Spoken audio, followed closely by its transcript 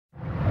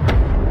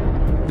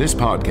This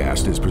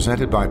podcast is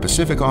presented by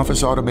Pacific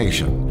Office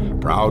Automation,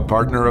 proud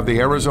partner of the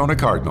Arizona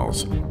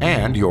Cardinals,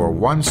 and your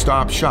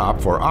one-stop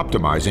shop for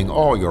optimizing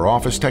all your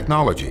office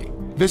technology.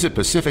 Visit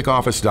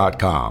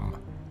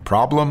pacificoffice.com.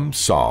 Problem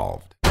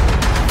solved.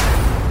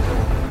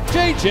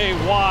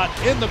 J.J. Watt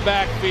in the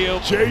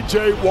backfield.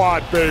 J.J.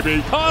 Watt,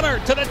 baby. Connor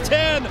to the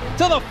 10,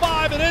 to the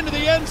 5, and into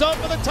the end zone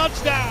for the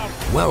touchdown.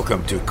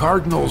 Welcome to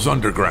Cardinals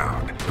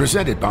Underground,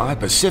 presented by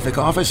Pacific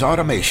Office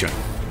Automation.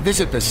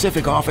 Visit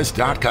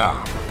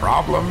pacificoffice.com.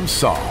 Problem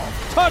solved.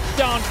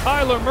 Touchdown,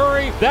 Kyler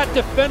Murray. That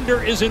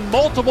defender is in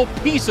multiple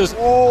pieces.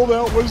 Oh,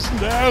 that was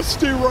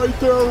nasty right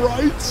there,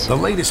 right? The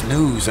latest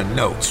news and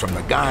notes from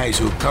the guys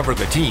who cover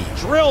the team.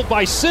 Drilled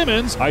by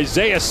Simmons.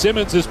 Isaiah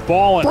Simmons is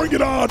balling. Bring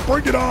it on,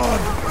 bring it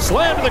on.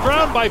 Slammed to the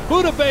ground by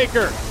Budda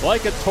Baker.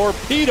 Like a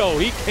torpedo,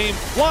 he came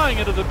flying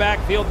into the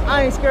backfield.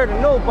 I ain't scared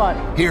of nobody.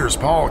 Here's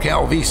Paul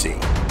Calvisi.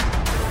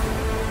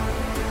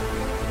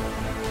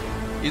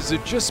 Is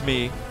it just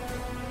me,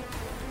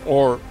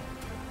 or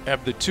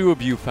have the two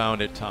of you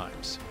found at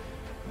times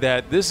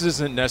that this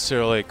isn't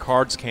necessarily a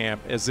Cards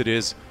camp as it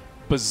is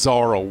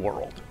Bizarro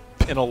World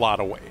in a lot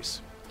of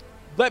ways?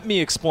 Let me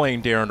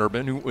explain, Darren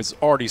Urban, who was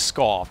already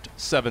scoffed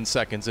 7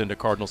 seconds into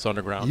Cardinals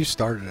Underground. You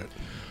started it.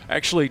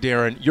 Actually,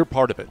 Darren, you're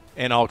part of it,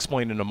 and I'll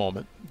explain in a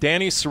moment.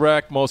 Danny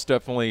Sarek most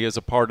definitely is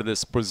a part of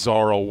this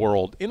Bizarro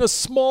World in a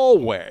small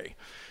way.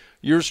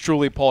 Yours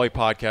truly, Paulie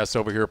Podcast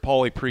over here,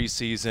 Paulie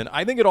Preseason.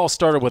 I think it all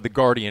started with the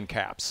Guardian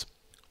Caps.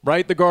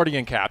 Right? The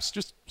Guardian Caps,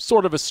 just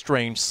sort of a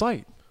strange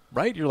sight,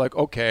 right? You're like,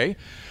 okay,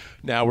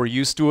 now we're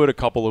used to it a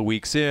couple of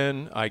weeks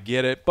in. I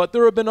get it. But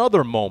there have been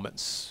other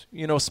moments.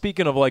 You know,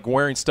 speaking of like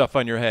wearing stuff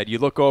on your head, you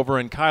look over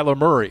and Kyler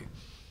Murray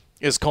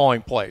is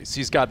calling plays.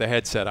 He's got the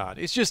headset on.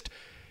 It's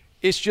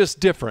just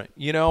different.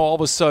 You know, all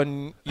of a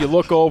sudden you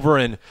look over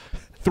and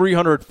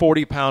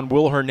 340-pound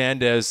Will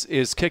Hernandez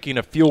is kicking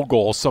a field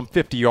goal some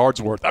 50 yards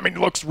worth. I mean, it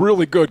looks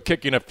really good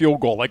kicking a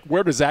field goal. Like,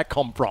 where does that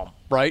come from,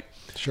 right?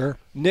 Sure.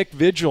 Nick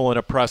Vigil in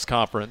a press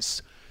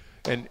conference,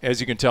 and as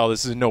you can tell,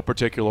 this is in no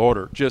particular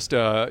order. Just,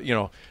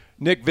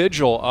 Nick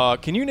Vigil,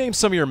 can you name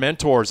some of your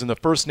mentors? And the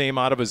first name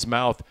out of his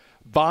mouth,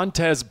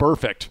 Vontaze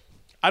Burfict.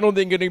 I don't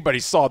think anybody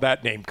saw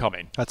that name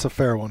coming. That's a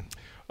fair one.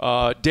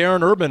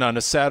 Darren Urban on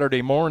a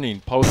Saturday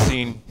morning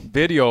posting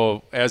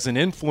video as an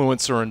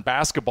influencer in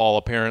basketball,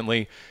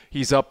 apparently.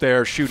 He's up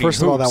there shooting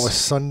First of all, hoops. that was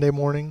Sunday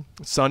morning.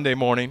 Sunday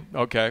morning,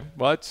 okay.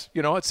 Well,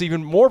 it's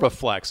even more of a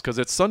flex because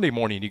it's Sunday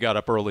morning. You got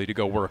up early to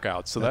go work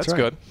out, so that's right.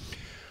 good.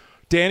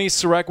 Danny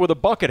Sarek with a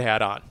bucket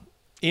hat on,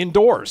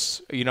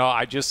 indoors. You know,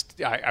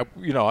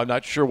 I'm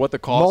not sure what the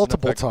cause.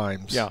 Multiple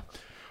times. Yeah.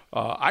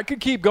 I could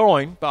keep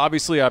going, but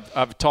obviously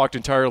I've talked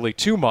entirely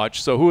too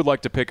much, so who would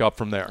like to pick up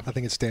from there? I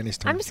think it's Danny's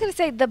turn. I'm just going to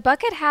say the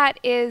bucket hat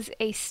is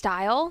a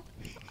style.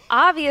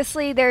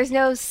 Obviously, there's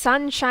no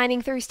sun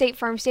shining through State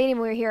Farm Stadium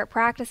when we're here at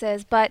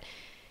practices, but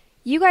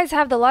you guys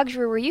have the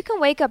luxury where you can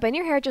wake up and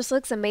your hair just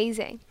looks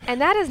amazing.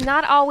 And that is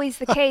not always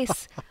the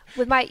case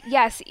with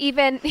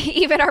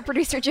even our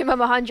producer, Jim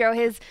Amahundro,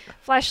 his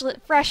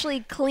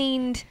freshly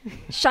cleaned,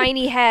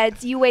 shiny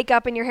heads. You wake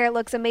up and your hair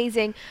looks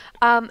amazing.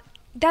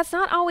 That's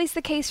not always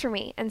the case for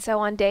me. And so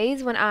on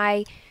days when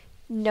I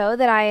know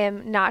that I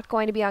am not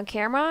going to be on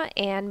camera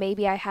and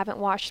maybe I haven't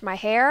washed my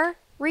hair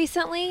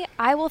recently,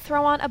 I will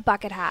throw on a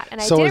bucket hat.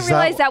 And I didn't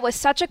realize that was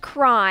such a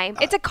crime.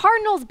 It's a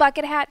Cardinals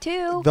bucket hat,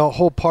 too. The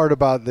whole part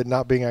about the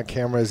not being on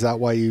camera, is that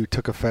why you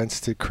took offense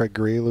to Craig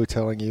Grialou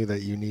telling you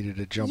that you needed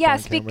to jump on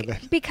camera?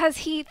 Yes, because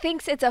he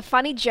thinks it's a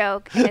funny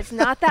joke, and it's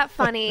not that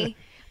funny.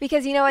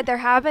 Because you know what? There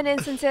have been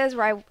instances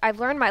where I've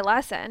learned my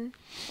lesson,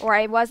 or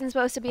I wasn't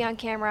supposed to be on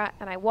camera,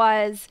 and I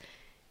was.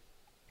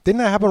 Didn't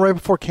that happen right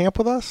before camp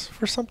with us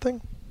for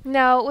something?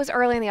 No, it was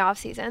early in the off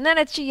season. And then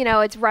it's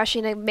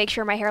rushing to make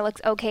sure my hair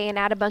looks okay and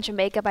add a bunch of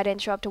makeup I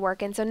didn't show up to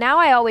work in. So now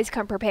I always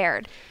come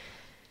prepared.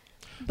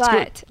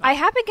 But I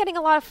have been getting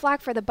a lot of flack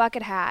for the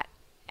bucket hat.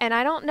 And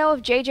I don't know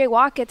if J.J.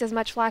 Watt gets as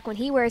much flack when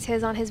he wears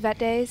his on his vet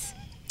days.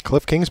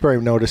 Cliff Kingsbury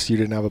noticed you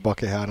didn't have a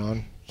bucket hat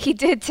on. He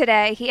did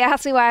today. He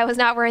asked me why I was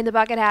not wearing the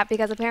bucket hat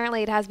because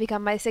apparently it has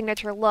become my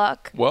signature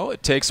look. Well,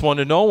 it takes one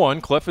to know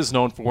one. Cliff is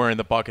known for wearing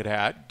the bucket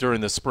hat during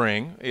the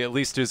spring. At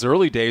least his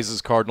early days as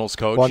Cardinals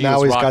coach. Well,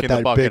 now he's got the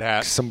that bucket big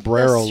hat.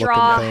 sombrero the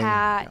straw looking thing.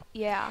 hat,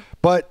 yeah.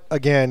 But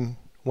again,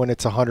 when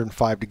it's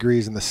 105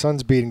 degrees and the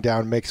sun's beating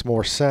down, it makes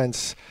more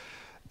sense.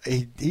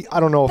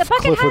 I don't know if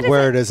Cliff would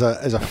wear it as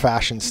a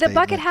fashion statement. The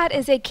bucket hat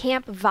is a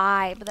camp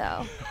vibe,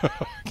 though.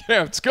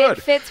 Yeah, it's good.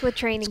 It fits with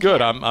training. It's good.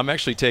 Camp. I'm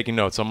actually taking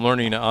notes. I'm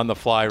learning on the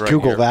fly right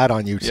Google here. that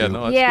on YouTube. Yeah,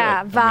 no,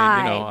 that's good.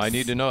 Vibes. I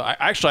need to know.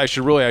 I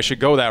should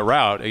go that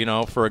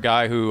route. For a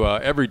guy who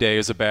every day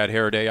is a bad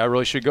hair day, I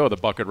really should go the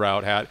bucket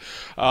route hat.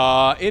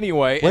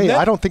 Anyway. Wait,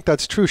 I don't think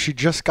that's true. She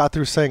just got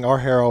through saying our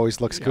hair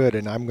always looks good,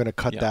 and I'm going to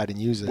cut that and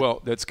use it.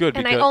 Well, that's good.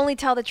 And I only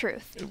tell the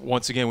truth.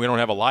 Once again, we don't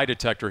have a lie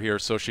detector here,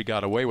 so she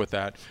got away with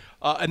that.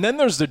 And then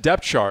there's the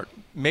depth chart,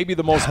 maybe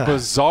the most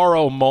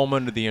bizarro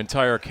moment of the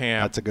entire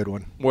camp. That's a good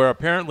one. Where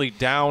apparently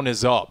down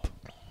is up,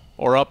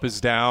 or up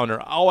is down, or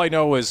all I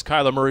know is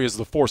Kyler Murray is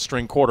the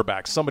fourth-string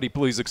quarterback. Somebody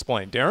please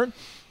explain. Darren?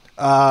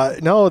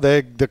 No,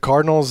 the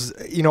Cardinals,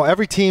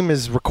 every team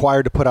is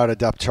required to put out a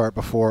depth chart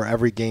before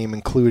every game,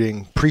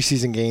 including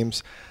preseason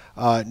games.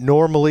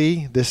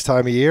 Normally, this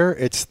time of year,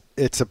 it's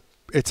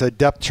a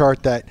depth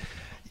chart that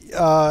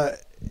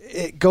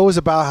it goes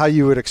about how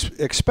you would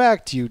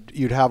expect.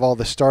 You'd have all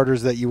the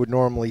starters that you would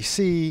normally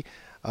see.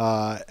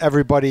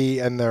 Everybody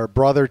and their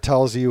brother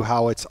tells you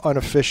how it's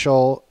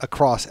unofficial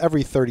across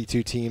every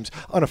 32 teams.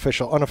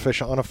 Unofficial,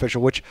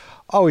 which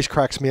always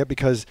cracks me up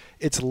because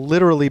it's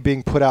literally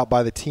being put out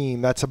by the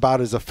team. That's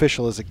about as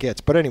official as it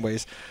gets. But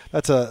anyways,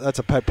 that's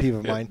a pet peeve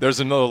of mine. There's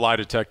another lie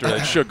detector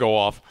that should go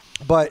off.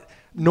 But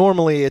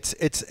normally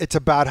it's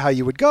about how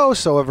you would go,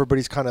 so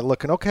everybody's kind of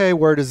looking, okay,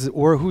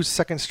 who's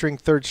second string,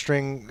 third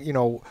string,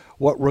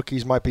 what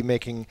rookies might be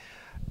making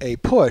a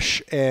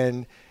push.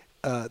 And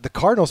the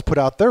Cardinals put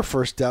out their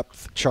first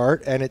depth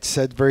chart, and it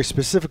said very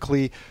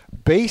specifically,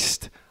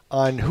 based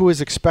on who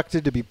is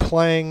expected to be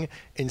playing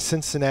in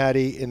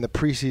Cincinnati in the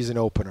preseason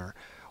opener,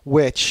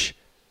 which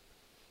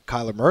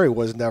Kyler Murray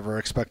was never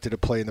expected to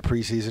play in the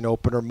preseason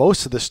opener.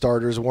 Most of the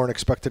starters weren't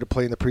expected to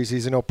play in the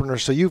preseason opener.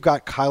 So you've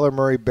got Kyler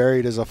Murray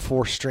buried as a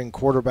fourth-string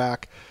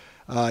quarterback.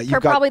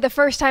 For probably the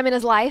first time in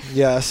his life.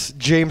 Yes.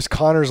 James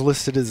Conner's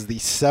listed as the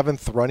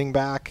seventh running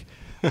back.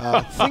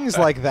 Things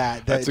like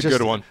that. That's a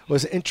good one.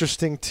 Was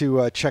interesting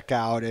to check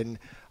out. And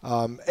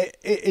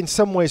in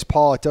some ways,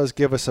 Paul, it does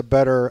give us a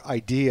better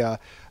idea,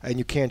 and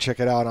you can check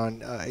it out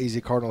on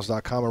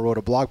azcardinals.com. I wrote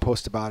a blog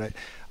post about it.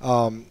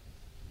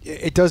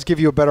 It does give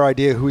you a better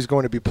idea who's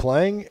going to be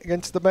playing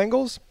against the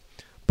Bengals,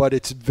 but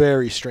it's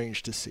very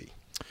strange to see.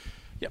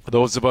 Yeah, for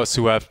those of us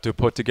who have to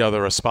put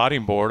together a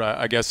spotting board,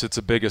 I guess it's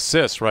a big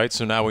assist, right?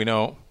 So now we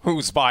know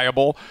who's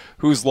viable,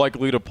 who's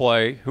likely to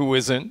play, who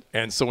isn't,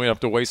 and so we have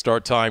to waste our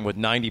time with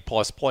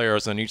 90-plus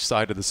players on each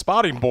side of the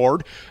spotting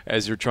board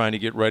as you're trying to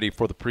get ready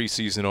for the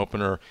preseason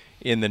opener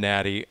in the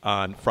Natty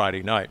on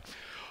Friday night.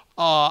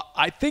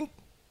 I think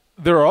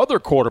there are other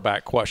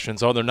quarterback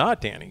questions, are there not,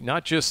 Danny?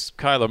 Not just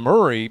Kyler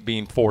Murray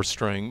being fourth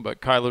string,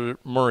 but Kyler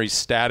Murray's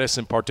status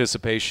and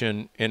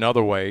participation in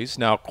other ways.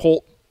 Now,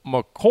 Colt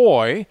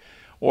McCoy,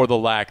 or the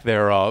lack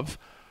thereof.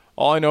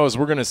 All I know is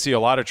we're going to see a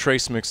lot of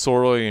Trace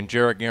McSorley and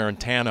Jarrett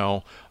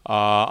Garantano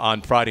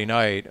on Friday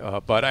night.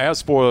 But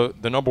as for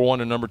the number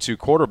one and number two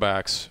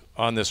quarterbacks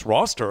on this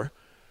roster,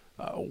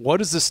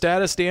 what is the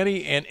status,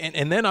 Danny?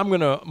 And then I'm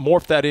going to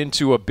morph that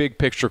into a big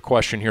picture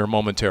question here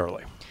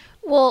momentarily.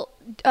 Well,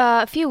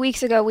 a few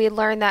weeks ago, we had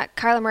learned that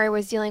Kyler Murray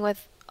was dealing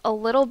with a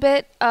little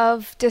bit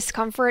of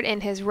discomfort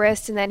in his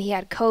wrist, and then he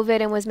had COVID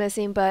and was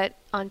missing. But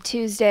on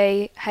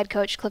Tuesday, head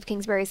coach Cliff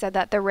Kingsbury said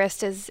that the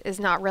wrist is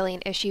not really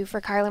an issue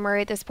for Kyler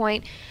Murray at this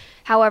point.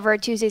 However,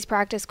 at Tuesday's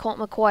practice, Colt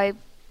McCoy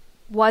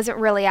wasn't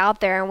really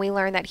out there, and we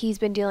learned that he's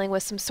been dealing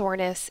with some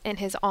soreness in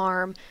his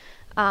arm.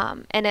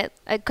 And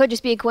it could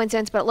just be a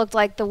coincidence, but it looked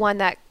like the one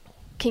that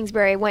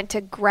Kingsbury went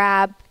to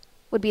grab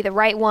would be the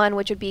right one,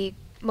 which would be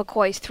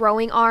McCoy's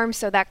throwing arm.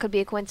 So that could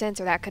be a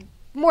coincidence, or that could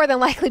more than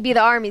likely be the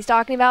arm he's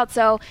talking about.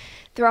 So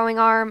throwing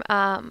arm,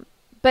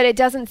 but it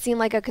doesn't seem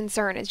like a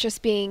concern. It's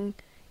just being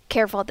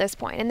careful at this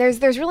point. And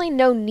there's really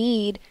no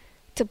need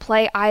to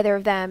play either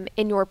of them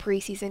in your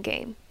preseason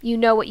game. You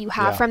know what you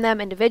have from them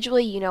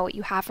individually. You know what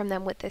you have from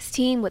them with this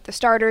team, with the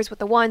starters, with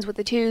the ones, with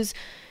the twos.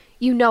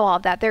 You know all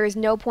of that. There is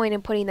no point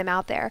in putting them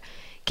out there.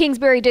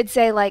 Kingsbury did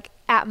say, like,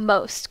 at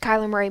most,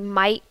 Kyler Murray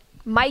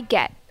might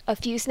get a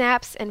few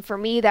snaps, and for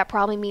me, that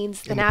probably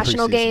means the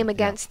national game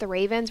against the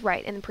Ravens,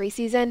 right, in the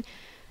preseason.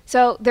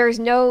 So there's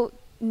no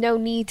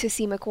need to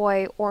see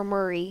McCoy or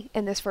Murray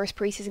in this first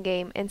preseason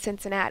game in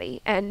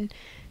Cincinnati. And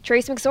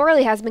Trace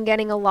McSorley has been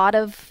getting a lot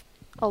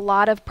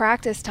of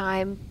practice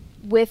time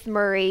with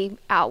Murray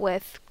out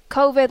with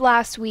COVID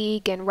last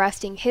week and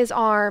resting his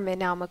arm, and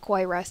now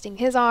McCoy resting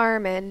his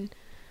arm and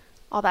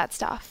all that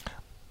stuff.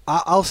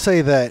 I'll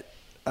say that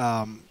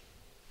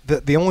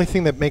the only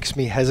thing that makes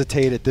me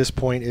hesitate at this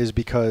point is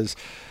because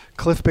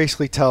Cliff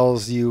basically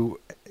tells you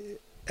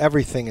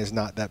everything is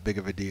not that big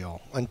of a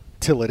deal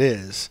until it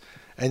is.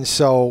 And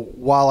so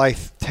while I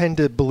tend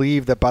to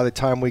believe that by the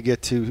time we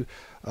get to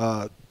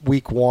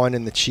week one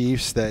in the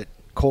Chiefs that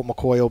Colt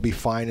McCoy will be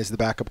fine as the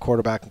backup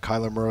quarterback and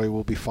Kyler Murray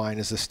will be fine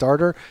as the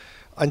starter,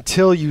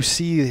 until you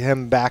see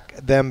them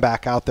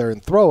back out there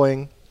and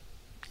throwing,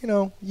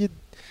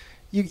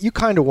 you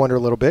kind of wonder a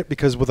little bit,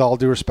 because with all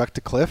due respect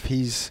to Cliff,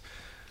 he's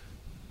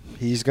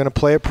going to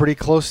play it pretty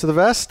close to the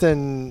vest,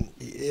 and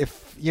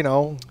if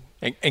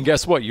And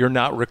guess what? You're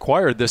not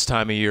required this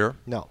time of year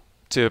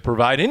to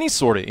provide any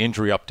sort of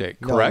injury update,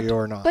 correct? No,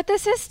 you're not. But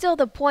this is still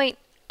the point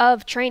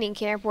of training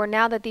camp, where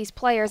now that these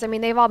players,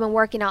 they've all been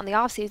working out in the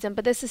offseason,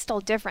 but this is still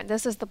different.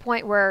 This is the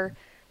point where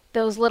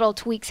those little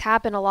tweaks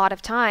happen a lot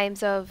of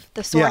times, of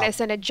the soreness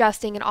and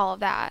adjusting and all of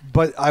that.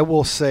 But I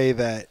will say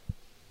that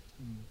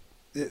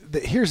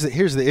here's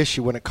the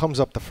issue. When it comes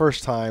up the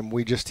first time,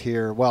 we just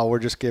hear, well, we're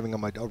just giving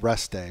him a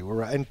rest day.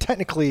 And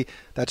technically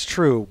that's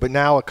true, but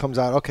now it comes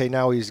out, okay,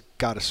 now he's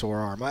got a sore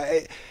arm.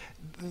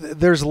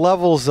 There's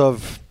levels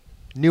of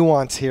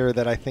nuance here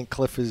that I think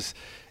Cliff is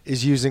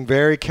using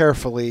very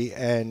carefully,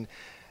 and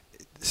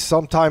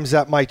sometimes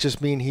that might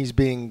just mean he's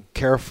being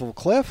careful,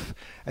 Cliff,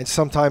 and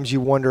sometimes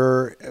you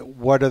wonder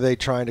what are they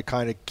trying to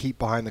kind of keep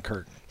behind the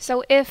curtain.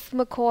 So if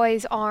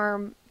McCoy's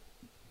arm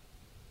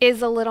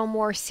is a little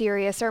more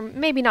serious, or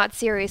maybe not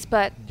serious,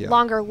 but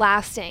longer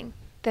lasting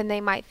than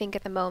they might think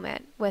at the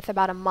moment, with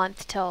about a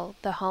month till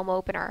the home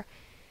opener,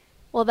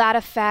 will that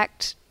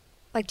affect,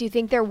 like, do you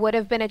think there would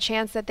have been a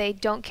chance that they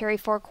don't carry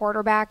 4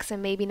 quarterbacks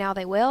and maybe now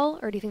they will?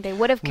 Or do you think they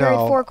would have carried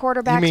 4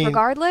 quarterbacks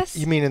regardless?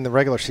 You mean in the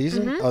regular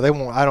season? Oh, they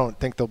won't. I don't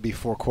think there'll be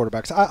 4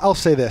 quarterbacks. I'll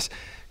say this.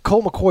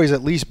 Colt McCoy's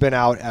at least been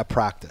out at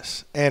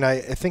practice. And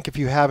I think if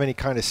you have any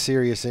kind of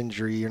serious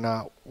injury, you're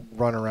not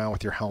running around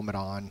with your helmet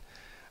on.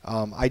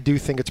 I do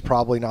think it's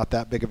probably not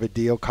that big of a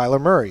deal. Kyler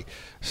Murray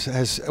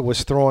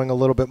was throwing a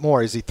little bit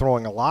more. Is he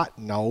throwing a lot?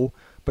 No.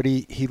 But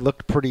he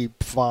looked pretty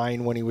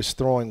fine when he was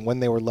throwing, when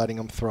they were letting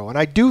him throw. And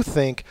I do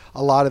think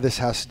a lot of this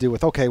has to do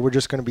with, okay, we're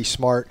just going to be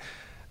smart.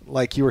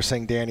 Like you were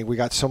saying, Danny, we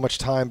got so much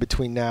time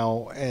between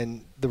now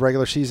and the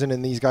regular season,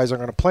 and these guys are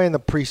going to play in the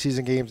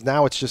preseason games.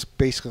 Now it's just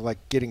basically like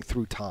getting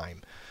through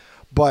time.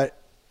 But,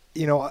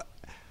 you know,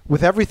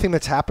 with everything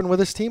that's happened with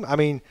this team, I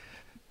mean,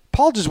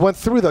 Paul just went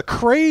through the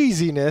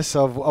craziness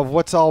of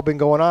what's all been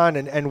going on,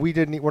 and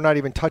we're not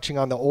even touching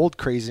on the old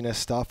craziness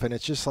stuff. And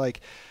it's just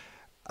like,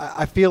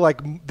 I feel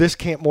like this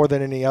camp more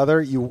than any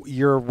other,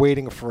 you're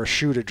waiting for a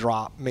shoe to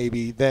drop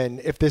maybe than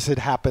if this had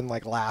happened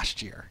like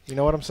last year. You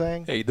know what I'm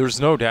saying? Hey, there's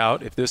no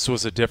doubt if this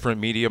was a different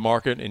media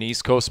market, an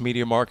East Coast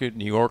media market,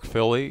 New York,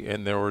 Philly,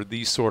 and there were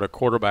these sort of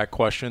quarterback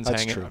questions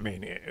hanging. True. I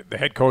mean, the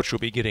head coach will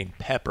be getting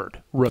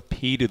peppered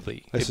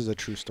repeatedly. This is a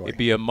true story. It'd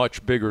be a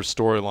much bigger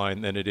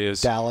storyline than it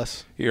is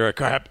Dallas. Here,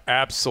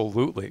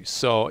 absolutely.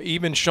 So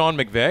even Sean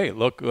McVay,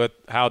 look at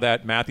how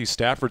that Matthew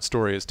Stafford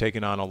story has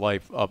taken on a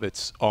life of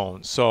its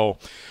own. So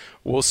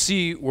we'll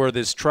see where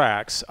this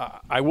tracks.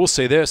 I will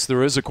say this,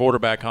 there is a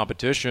quarterback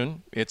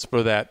competition. It's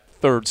for that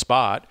 3rd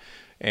spot.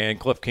 And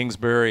Cliff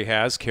Kingsbury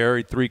has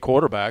carried 3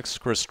 quarterbacks,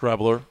 Chris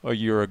Strebler a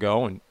year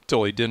ago,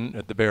 until he didn't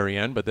at the very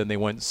end, but then they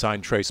went and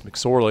signed Trace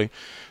McSorley.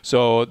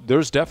 So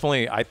there's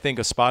definitely, I think,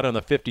 a spot on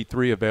the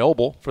 53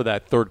 available for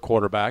that 3rd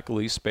quarterback, at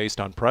least based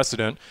on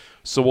precedent.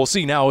 So we'll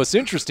see. Now, it's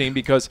interesting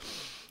because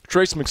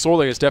Trace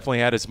McSorley has definitely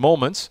had his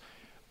moments.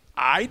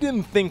 I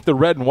didn't think the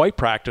red and white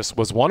practice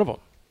was one of them.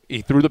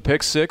 He threw the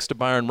pick 6 to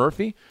Byron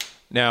Murphy.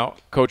 Now,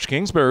 Coach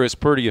Kingsbury is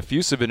pretty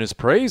effusive in his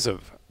praise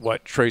of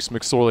what Trace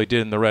McSorley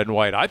did in the red and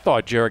white. I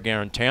thought Jared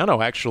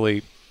Garantano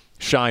actually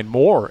shined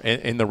more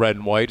in the red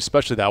and white,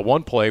 especially that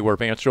one play where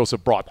Vance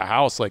Joseph brought the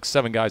house like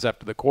 7 guys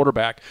after the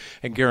quarterback,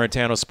 and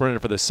Garantano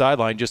sprinted for the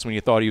sideline just when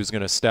you thought he was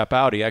going to step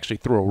out. He actually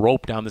threw a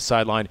rope down the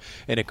sideline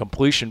and a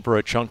completion for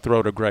a chunk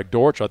throw to Greg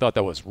Dortch. I thought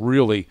that was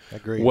really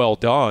well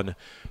done.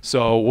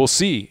 So we'll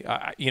see.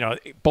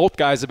 Both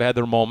guys have had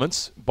their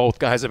moments. Both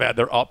guys have had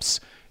their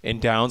ups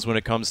and downs when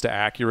it comes to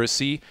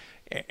accuracy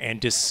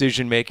and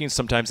decision-making.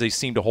 Sometimes they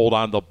seem to hold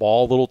on to the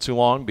ball a little too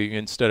long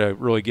instead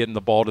of really getting the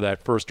ball to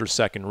that 1st or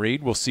 2nd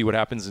read. We'll see what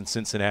happens in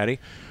Cincinnati.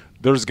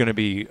 There's going to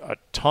be a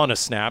ton of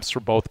snaps for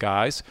both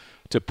guys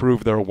to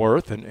prove their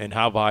worth and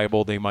how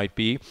viable they might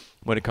be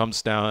when it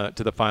comes down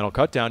to the final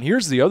cut down.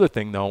 Here's the other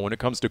thing, though, when it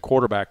comes to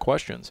quarterback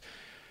questions.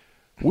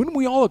 Wouldn't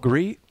we all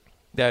agree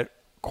that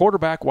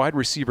quarterback-wide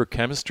receiver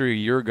chemistry a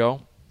year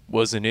ago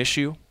was an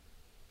issue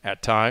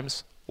at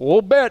times? A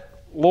little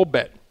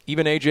bit.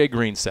 Even A.J.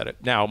 Green said it.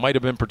 Now, it might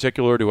have been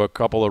particular to a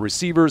couple of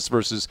receivers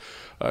versus,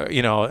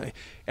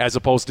 as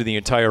opposed to the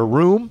entire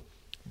room.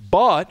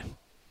 But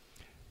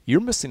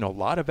you're missing a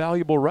lot of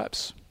valuable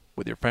reps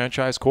with your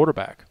franchise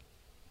quarterback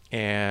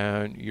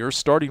and your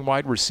starting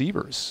wide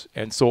receivers.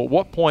 And so at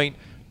what point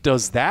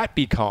does that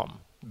become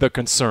the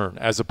concern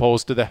as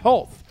opposed to the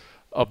health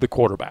of the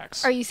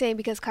quarterbacks? Are you saying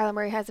because Kyler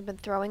Murray hasn't been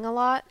throwing a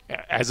lot?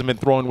 Hasn't been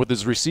throwing with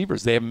his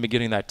receivers. They haven't been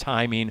getting that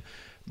timing,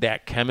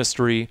 that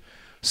chemistry,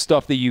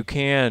 stuff that you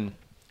can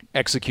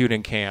execute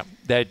in camp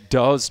that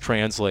does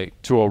translate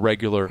to a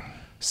regular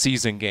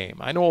season game.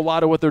 I know a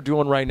lot of what they're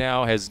doing right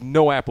now has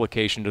no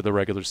application to the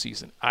regular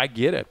season. I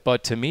get it.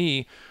 But to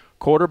me,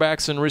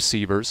 quarterbacks and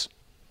receivers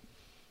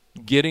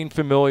getting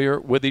familiar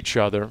with each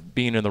other,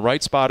 being in the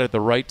right spot at the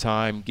right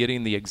time,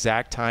 getting the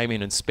exact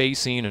timing and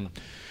spacing, and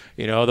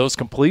those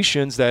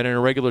completions that in a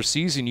regular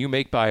season you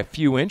make by a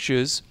few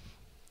inches,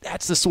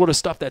 that's the sort of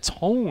stuff that's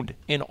honed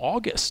in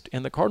August,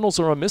 and the Cardinals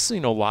are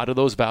missing a lot of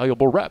those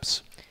valuable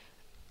reps.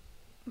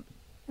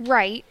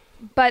 Right,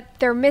 but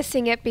they're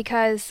missing it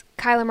because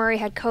Kyler Murray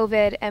had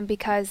COVID and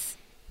because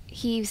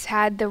he's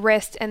had the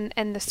wrist and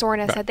the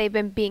soreness that they've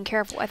been being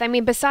careful with. I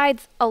mean,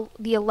 besides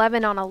the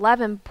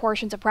 11-on-11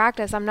 portions of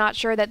practice, I'm not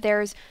sure that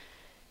there's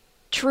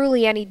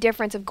truly any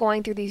difference of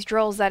going through these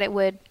drills that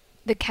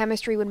the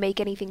chemistry would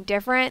make anything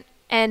different.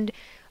 And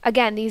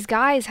again, these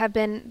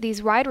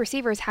wide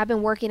receivers have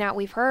been working out,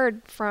 we've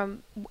heard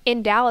from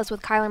in Dallas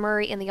with Kyler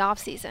Murray in the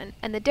offseason.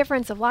 And the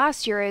difference of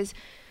last year is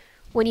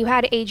when you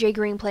had A.J.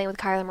 Green playing with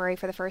Kyler Murray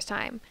for the first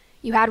time,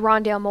 you had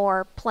Rondale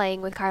Moore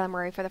playing with Kyler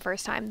Murray for the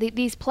first time.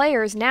 These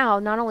players now,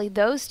 not only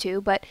those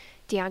two, but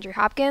DeAndre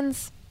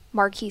Hopkins,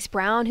 Marquise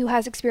Brown, who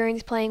has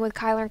experience playing with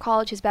Kyler in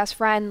college, his best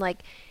friend,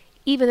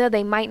 even though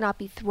they might not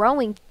be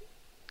throwing,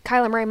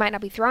 Kyler Murray might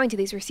not be throwing to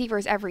these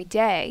receivers every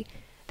day,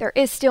 there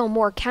is still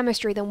more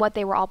chemistry than what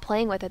they were all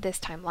playing with at this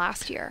time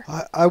last year.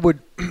 I would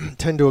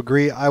tend to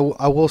agree. I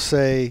will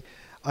say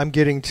I'm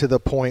getting to the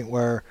point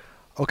where,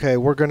 okay,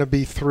 we're going to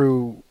be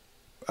through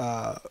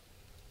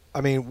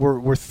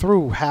we're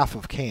through half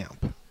of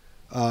camp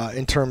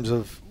in terms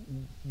of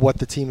what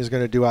the team is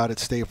going to do out at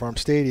State Farm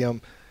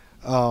Stadium.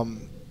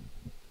 Kyler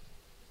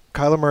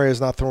Murray has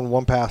not thrown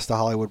one pass to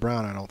Hollywood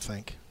Brown, I don't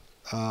think.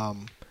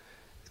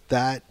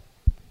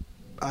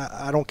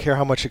 I don't care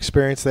how much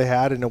experience they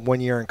had in a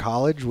 1 year in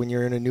college. When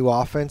you're in a new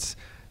offense,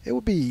 it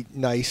would be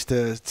nice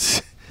to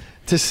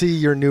see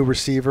your new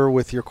receiver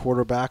with your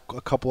quarterback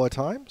a couple of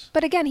times.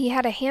 But again, he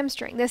had a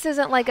hamstring. This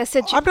isn't like a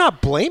situation. I'm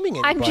not blaming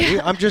anybody.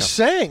 I'm just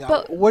saying.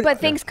 But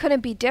things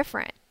couldn't be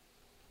different.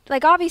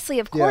 Like, obviously,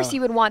 of course,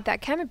 you would want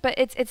that chemistry, but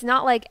it's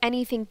not like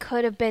anything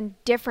could have been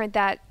different,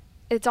 that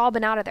it's all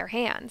been out of their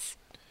hands.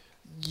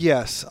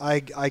 Yes, I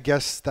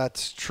guess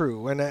that's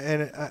true. And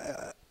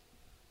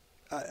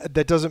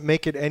that doesn't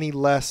make it any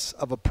less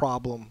of a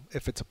problem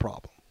if it's a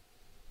problem.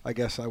 I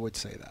guess I would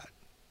say that.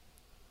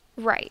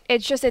 Right.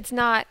 It's just it's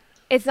not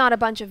a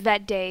bunch of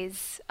vet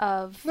days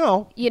of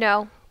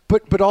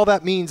But all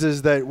that means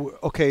is that,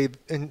 okay,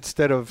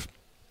 instead of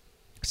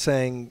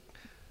saying,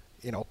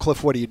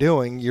 Cliff, what are you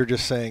doing? You're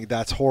just saying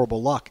that's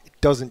horrible luck. It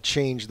doesn't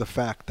change the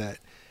fact that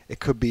it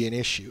could be an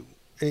issue.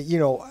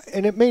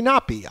 And it may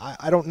not be.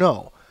 I don't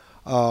know.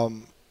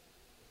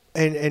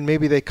 And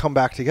maybe they come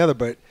back together,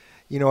 but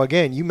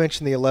again, you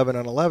mentioned the 11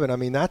 on 11. I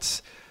mean,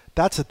 that's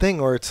a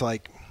thing where it's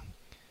like,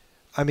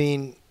 I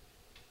mean,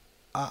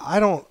 I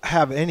don't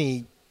have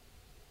any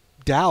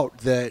doubt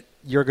that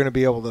you're going to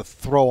be able to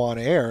throw on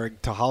air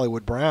to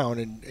Hollywood Brown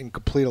and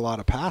complete a lot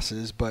of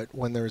passes. But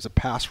when there's a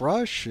pass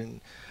rush,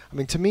 and I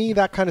mean, to me,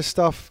 that kind of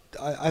stuff,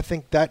 I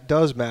think that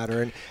does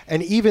matter.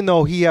 And even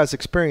though he has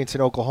experience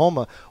in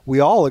Oklahoma, we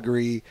all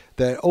agree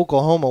that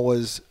Oklahoma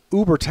was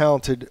uber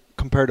talented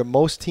compared to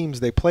most teams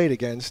they played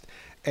against,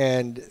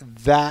 and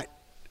that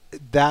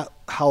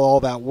how all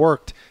that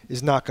worked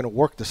is not going to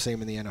work the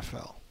same in the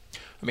NFL.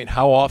 I mean,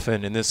 how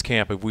often in this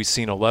camp have we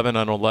seen 11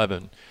 on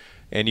 11,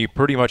 and you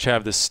pretty much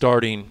have the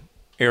starting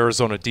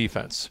Arizona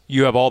defense?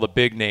 You have all the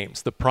big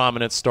names, the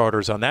prominent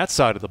starters on that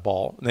side of the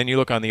ball. And then you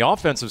look on the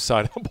offensive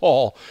side of the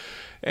ball,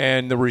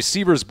 and the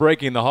receivers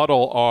breaking the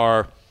huddle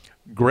are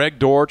Greg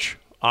Dortch,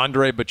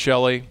 Andre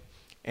Bocelli,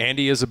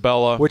 Andy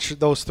Isabella. Which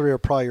those three are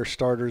probably your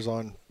starters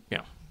on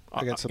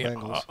against the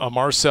Bengals.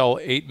 Marcel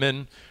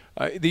Aitman.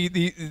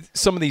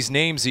 Some of these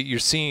names that you're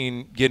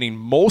seeing getting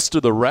most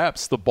of the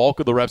reps, the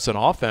bulk of the reps on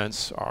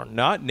offense, are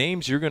not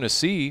names you're going to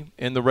see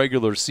in the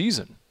regular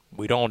season.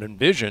 We don't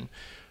envision.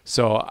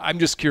 So I'm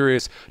just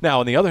curious. Now,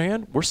 on the other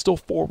hand, we're still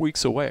 4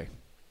 weeks away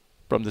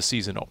from the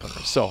season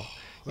opener. So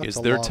is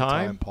there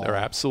time? There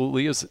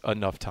absolutely is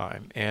enough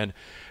time. And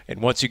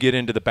once you get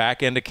into the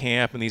back end of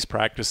camp and these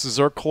practices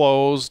are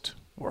closed,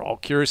 we're all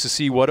curious to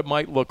see what it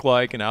might look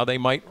like and how they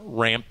might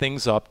ramp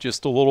things up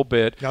just a little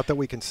bit. Not that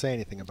we can say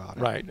anything about it.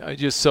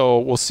 Right. So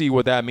we'll see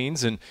what that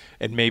means. And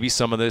maybe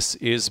some of this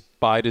is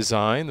by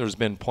design. There's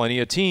been plenty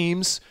of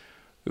teams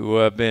who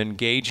have been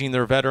gauging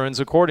their veterans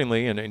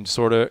accordingly and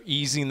sort of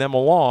easing them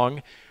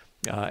along.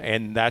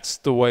 And that's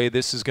the way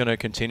this is going to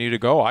continue to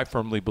go, I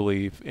firmly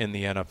believe, in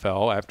the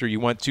NFL. After you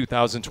went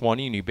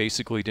 2020 and you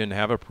basically didn't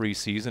have a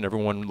preseason,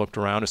 everyone looked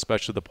around,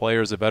 especially the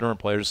players, the veteran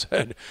players,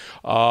 said,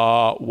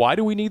 why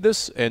do we need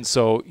this? And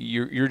so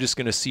you're just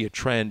going to see a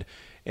trend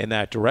in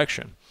that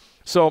direction.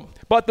 So,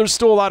 but there's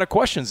still a lot of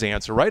questions to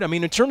answer, right? I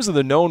mean, in terms of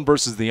the known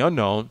versus the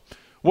unknown,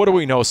 what do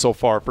we know so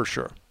far for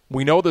sure?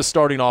 We know the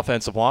starting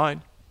offensive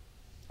line.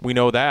 We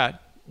know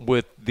that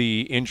with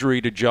the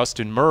injury to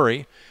Justin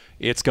Murray,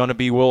 it's going to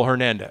be Will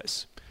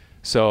Hernandez.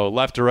 So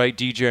left to right,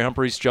 DJ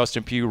Humphries,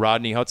 Justin Pugh,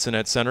 Rodney Hudson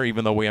at center,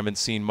 even though we haven't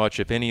seen much,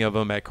 if any of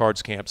them, at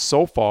Cards Camp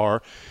so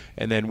far.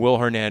 And then Will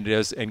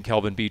Hernandez and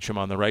Kelvin Beachum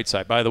on the right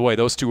side. By the way,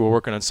 those two were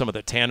working on some of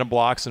the tandem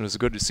blocks, and it was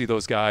good to see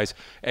those guys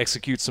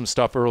execute some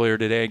stuff earlier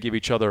today and give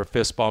each other a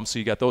fist bump. So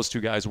you got those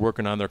two guys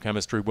working on their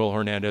chemistry, Will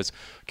Hernandez,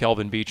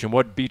 Kelvin Beachum.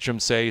 What did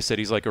Beachum say? He said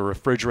he's like a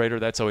refrigerator.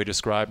 That's how he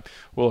described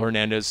Will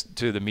Hernandez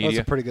to the media.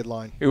 That's a pretty good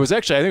line. It was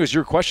actually, I think it was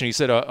your question. He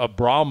said a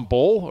Brahm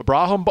Bull? A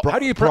Braham Bull? How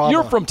do you pronounce?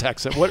 You're from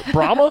Texas. What,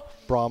 Brahma?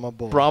 Brahma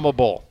Bull. Brahma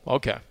Bull.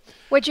 Okay.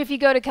 Which, if you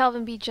go to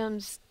Kelvin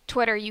Beachum's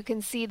Twitter, you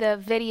can see the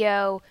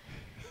video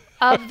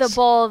of the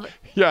bull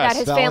that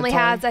his family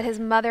has, that his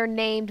mother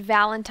named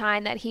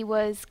Valentine, that he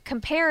was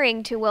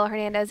comparing to Will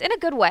Hernandez in a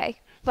good way.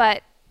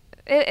 But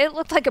it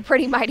looked like a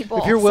pretty mighty bull.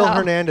 If you're Will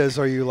Hernandez,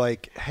 are you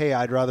like, hey,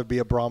 I'd rather be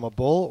a Brahma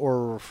Bull or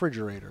a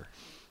refrigerator?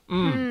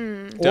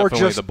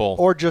 Definitely the bull.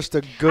 Or just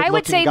a good-looking guy. I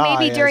would say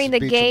maybe during the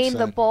Beachum game,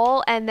 said. the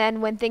bull, and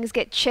then when things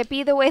get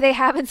chippy the way they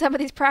have in some of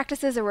these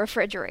practices, a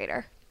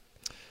refrigerator.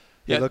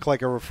 He looked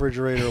like a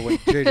refrigerator when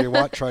J.J.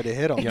 Watt tried to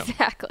hit him.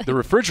 Exactly. The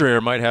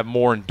refrigerator might have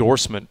more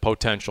endorsement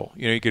potential.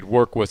 You could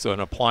work with an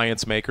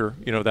appliance maker.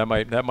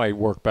 That might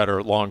work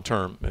better long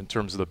term in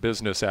terms of the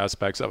business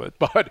aspects of it.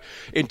 But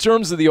in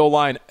terms of the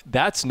O-line,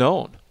 that's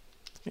known.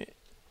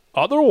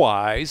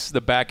 Otherwise,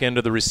 the back end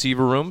of the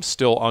receiver room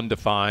still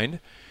undefined.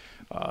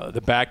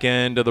 The back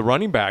end of the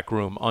running back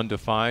room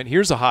undefined.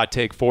 Here's a hot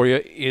take for you.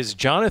 Is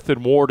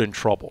Jonathan Ward in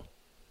trouble?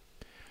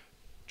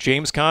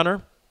 James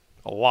Conner,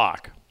 a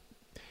lock.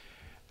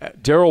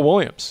 Darrell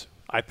Williams,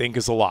 I think,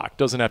 is a lock.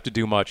 Doesn't have to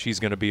do much. He's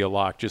going to be a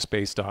lock just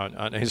based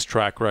on his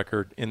track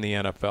record in the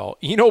NFL.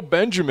 Eno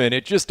Benjamin,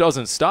 it just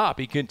doesn't stop.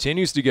 He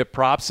continues to get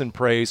props and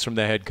praise from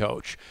the head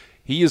coach.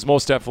 He is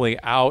most definitely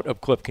out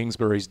of Cliff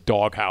Kingsbury's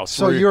doghouse.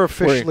 So you're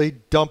officially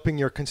dumping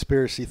your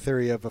conspiracy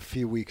theory of a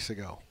few weeks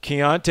ago.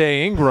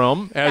 Keontae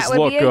Ingram has that would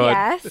looked be a good.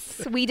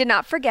 yes. We did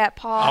not forget,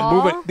 Paul. I'm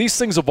moving. These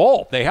things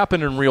evolve. They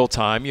happen in real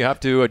time. You have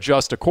to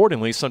adjust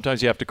accordingly.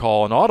 Sometimes you have to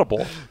call an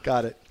audible.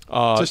 Got it.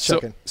 Just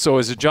checking. So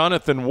is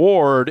Jonathan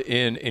Ward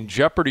in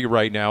jeopardy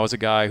right now as a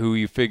guy who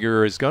you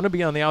figure is going to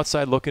be on the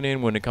outside looking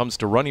in when it comes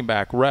to running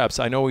back reps?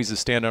 I know he's a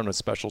standout on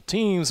special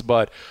teams,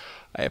 but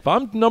if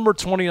I'm number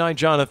 29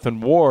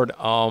 Jonathan Ward,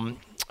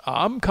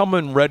 I'm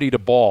coming ready to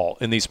ball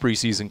in these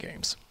preseason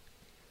games.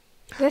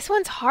 This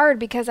one's hard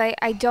because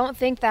I don't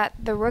think that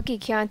the rookie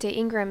Keontae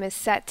Ingram is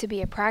set to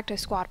be a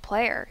practice squad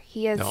player.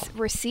 He has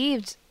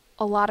received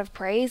a lot of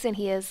praise, and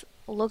he has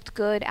looked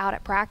good out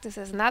at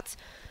practices, and that's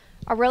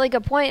a really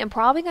good point, and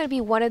probably going to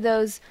be one of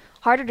those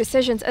harder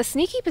decisions. A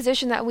sneaky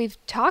position that we've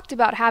talked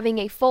about having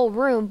a full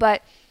room,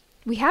 but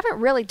we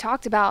haven't really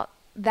talked about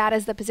that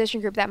as the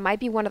position group that might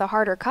be one of the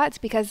harder cuts,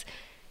 because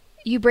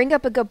you bring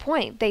up a good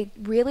point. They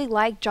really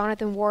like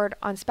Jonathan Ward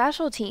on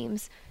special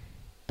teams,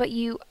 but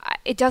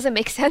it doesn't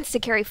make sense to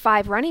carry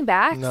 5 running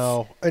backs.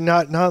 No, and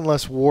not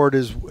unless Ward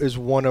is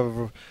one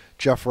of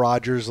Jeff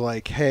Rodgers,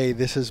 like, hey,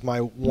 this is my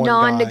one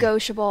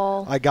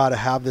non-negotiable guy. I got to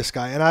have this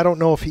guy. And I don't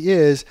know if he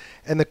is.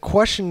 And the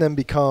question then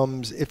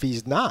becomes, if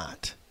he's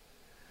not,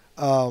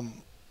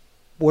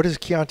 what does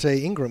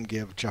Keontae Ingram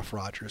give Jeff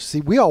Rodgers? See,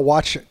 we all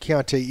watch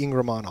Keontae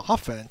Ingram on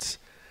offense,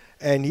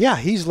 and yeah,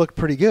 he's looked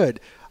pretty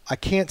good. I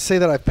can't say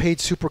that I've paid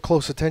super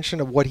close attention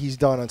to what he's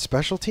done on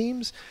special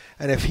teams.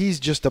 And if he's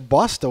just a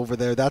bust over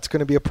there, that's going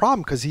to be a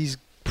problem, because he's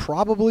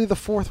probably the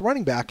 4th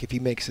running back if he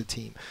makes a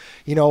team.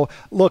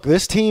 Look,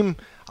 this team,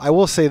 I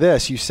will say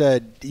this. You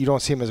said you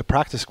don't see him as a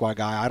practice squad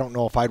guy. I don't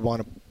know if I'd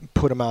want to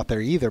put him out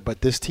there either,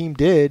 but this team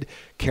did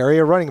carry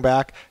a running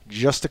back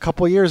just a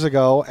couple of years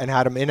ago and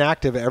had him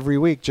inactive every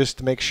week just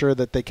to make sure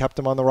that they kept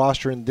him on the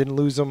roster and didn't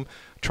lose him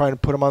trying to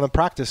put him on the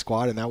practice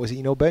squad, and that was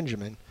Eno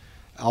Benjamin.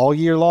 All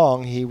year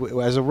long,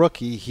 as a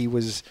rookie, he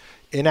was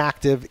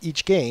inactive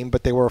each game,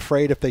 but they were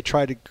afraid if they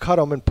tried to cut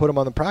him and put him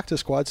on the practice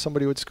squad,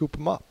 somebody would scoop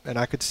him up. And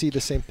I could see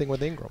the same thing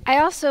with Ingram. I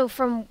also,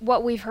 from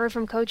what we've heard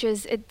from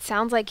coaches, it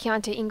sounds like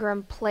Keontae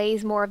Ingram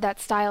plays more of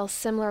that style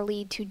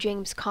similarly to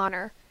James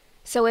Conner.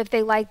 So if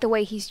they like the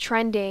way he's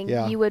trending,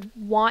 you would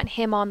want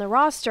him on the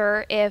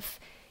roster if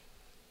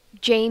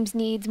James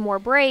needs more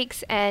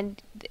breaks,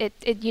 and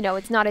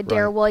it's not a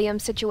Darrell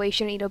Williams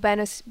situation,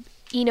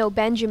 Eno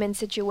Benjamin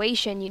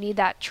situation. You need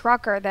that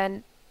trucker,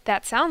 then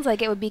that sounds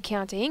like it would be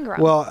Keontae Ingram.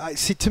 Well,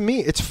 see, to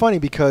me, it's funny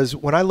because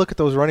when I look at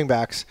those running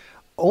backs,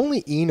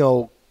 only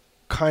Eno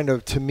kind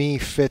of, to me,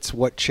 fits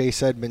what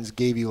Chase Edmonds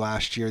gave you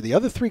last year. The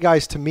other 3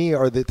 guys, to me,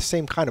 are the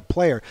same kind of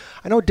player.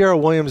 I know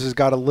Darrell Williams has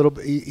got a little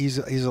bit, he's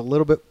a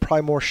little bit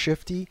probably more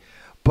shifty,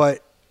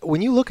 but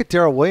when you look at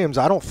Darrell Williams,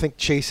 I don't think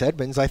Chase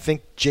Edmonds. I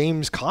think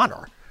James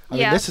Conner. I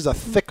mean, this is a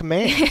thick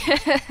man.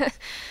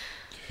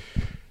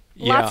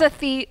 Lots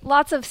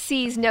of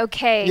C's, no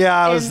K,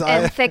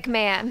 and thick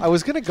man. I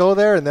was going to go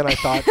there, and then I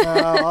thought,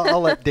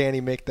 I'll let Danny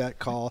make that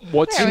call.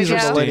 What's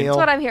interesting? That's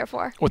what I'm here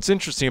for. What's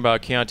interesting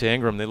about Keontae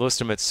Ingram, they list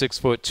him at 6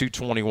 foot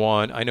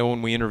 221. I know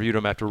when we interviewed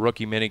him after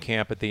rookie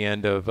minicamp at the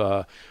end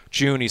of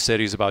June, he said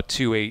he's about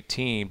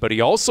 218. But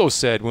he also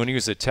said when he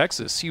was at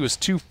Texas, he was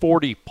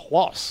 240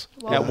 plus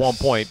at one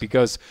point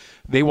because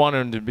they wanted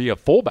him to be a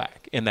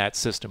fullback in that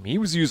system. He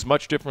was used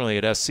much differently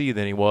at SC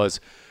than he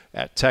was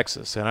at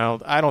Texas, and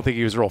I don't think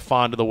he was real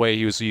fond of the way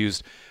he was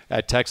used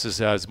at Texas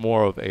as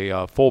more of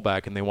a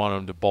fullback, and they wanted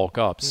him to bulk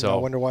up. So I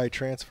wonder why he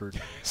transferred.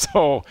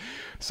 So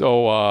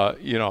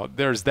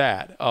there's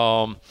that.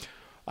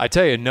 I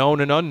tell you,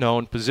 known and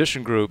unknown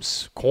position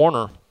groups,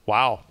 corner.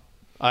 Wow.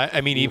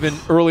 I mean, even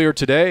earlier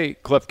today,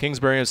 Cliff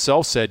Kingsbury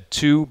himself said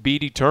to be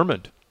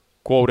determined,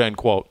 quote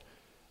unquote.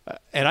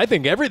 And I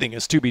think everything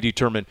is to be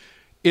determined.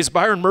 Is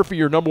Byron Murphy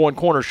your number 1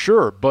 corner?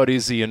 Sure. But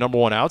is he a number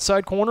 1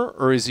 outside corner,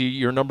 or is he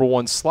your number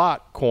 1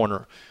 slot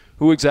corner?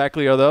 Who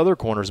exactly are the other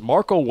corners?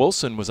 Marco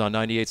Wilson was on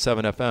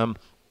 98.7 FM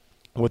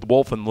with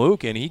Wolf and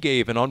Luke, and he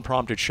gave an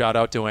unprompted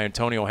shout-out to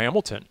Antonio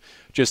Hamilton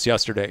just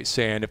yesterday,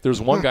 saying if there's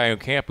one guy in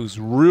camp who's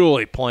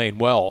really playing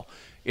well,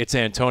 it's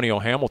Antonio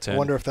Hamilton. I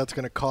wonder if that's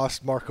going to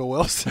cost Marco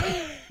Wilson.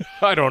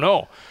 I don't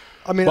know.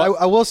 I mean,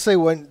 I will say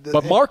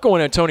but Marco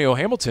and Antonio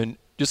Hamilton,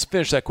 just to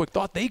finish that quick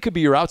thought, they could be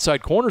your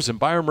outside corners, and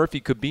Byron Murphy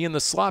could be in the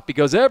slot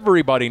because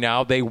everybody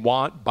now, they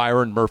want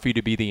Byron Murphy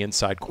to be the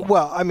inside corner.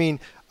 Well, I mean,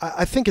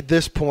 I think at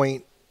this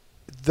point,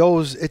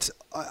 it's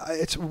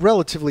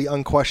relatively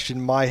unquestioned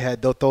in my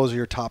head that those are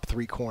your top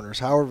 3 corners,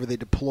 however they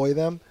deploy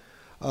them.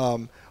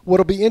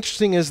 What'll be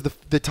interesting is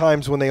the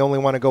times when they only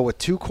want to go with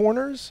 2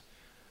 corners.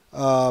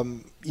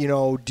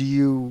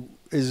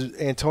 Is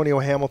Antonio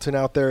Hamilton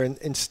out there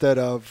instead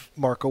of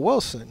Marco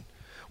Wilson?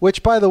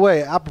 Which, by the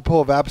way, apropos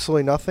of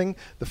absolutely nothing,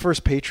 the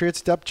first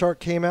Patriots depth chart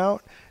came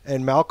out,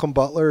 and Malcolm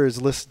Butler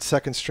is listed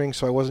second string,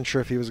 so I wasn't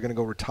sure if he was going to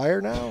go retire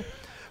now.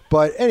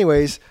 But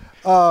anyways,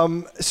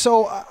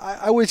 so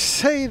I would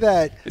say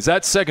that... Is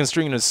that second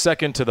string is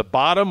second to the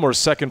bottom or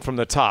second from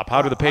the top?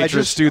 How do the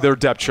Patriots do their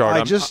depth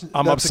chart?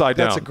 I'm upside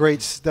down.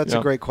 That's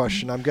a great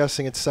question. I'm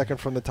guessing it's second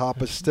from the top,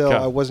 but still,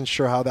 Okay. I wasn't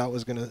sure how that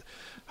was going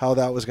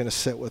to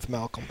sit with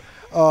Malcolm.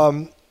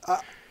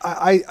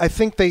 I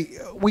think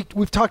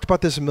we've talked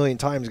about this a million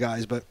times,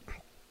 guys, but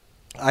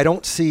I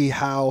don't see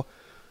how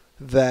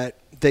that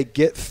they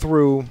get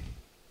through,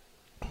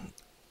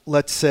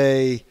 let's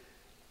say,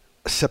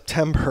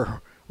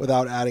 September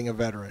without adding a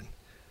veteran.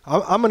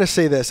 I'm going to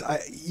say this.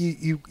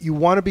 You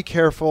want to be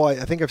careful. I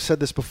think I've said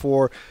this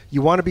before.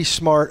 You want to be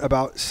smart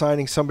about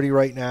signing somebody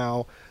right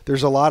now.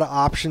 There's a lot of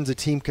options a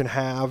team can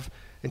have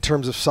in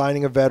terms of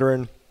signing a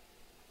veteran.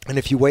 And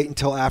if you wait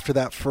until after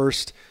that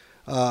first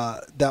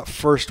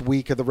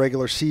week of the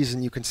regular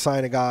season, you can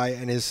sign a guy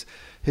and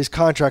his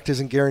contract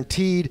isn't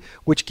guaranteed,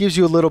 which gives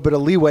you a little bit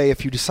of leeway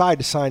if you decide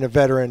to sign a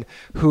veteran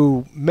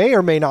who may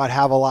or may not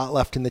have a lot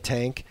left in the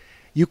tank.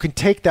 You can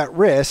take that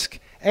risk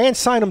and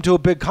sign them to a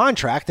big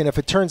contract. And if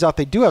it turns out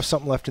they do have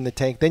something left in the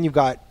tank, then you've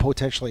got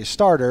potentially a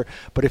starter.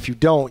 But if you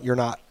don't, you're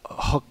not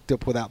hooked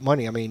up with that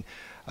money. I mean,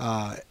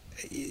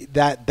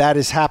 that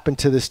has happened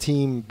to this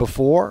team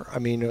before. I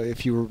mean,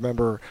 if you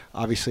remember,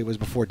 obviously it was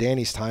before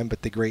Danny's time,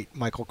 but the great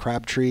Michael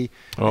Crabtree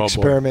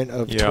experiment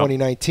of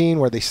 2019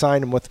 where they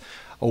signed him with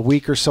a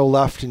week or so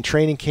left in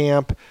training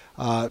camp,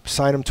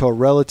 signed him to a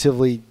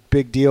relatively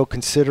big deal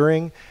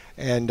considering,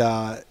 and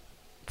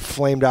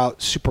flamed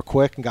out super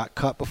quick and got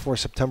cut before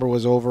September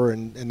was over,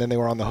 and then they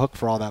were on the hook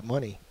for all that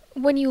money.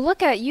 When you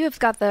look at, you've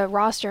got the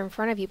roster in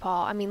front of you,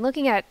 Paul. I mean,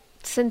 looking at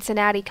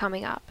Cincinnati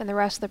coming up and the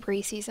rest of the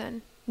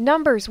preseason,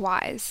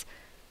 numbers-wise,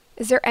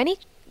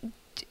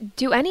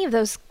 do any of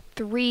those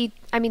three,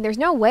 I mean, there's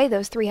no way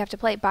those three have to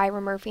play,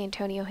 Byron Murphy,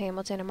 Antonio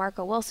Hamilton, and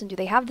Marco Wilson. Do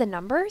they have the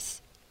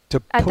numbers?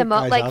 To at put the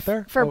guys like out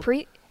there? for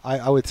pre?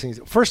 I would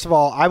think. First of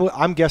all,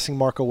 I'm guessing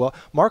Marco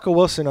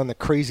Wilson on the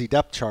crazy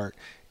depth chart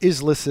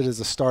is listed as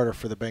a starter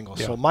for the Bengals.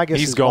 Yeah. So my guess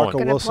is going.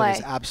 Marco Wilson play.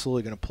 is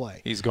absolutely going to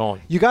play. He's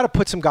going. You got to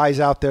put some guys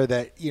out there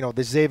that, the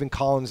Zaven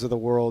Collins of the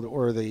world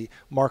or the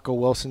Marco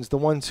Wilsons, the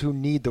ones who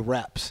need the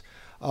reps.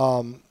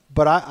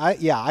 But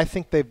I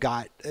think they've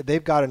got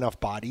enough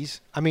bodies.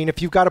 I mean,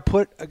 if you've got to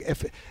put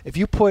if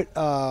you put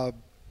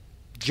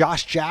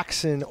Josh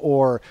Jackson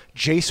or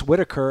Jace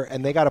Whitaker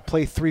and they got to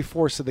play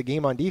 3/4 of the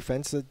game on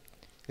defense, it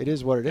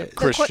is what it is.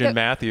 Christian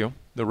Matthew,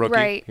 the rookie,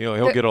 Right.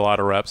 he'll get a lot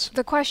of reps.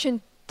 The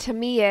question to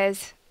me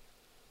is,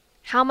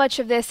 how much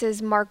of this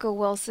is Marco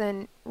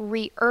Wilson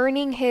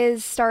re-earning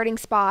his starting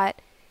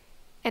spot,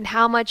 and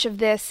how much of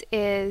this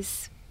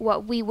is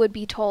what we would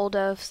be told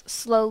of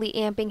slowly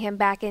amping him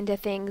back into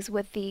things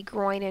with the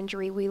groin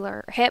injury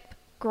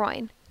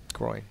groin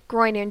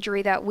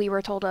injury that we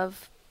were told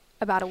of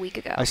about a week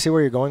ago. I see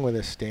where you're going with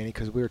this, Danny,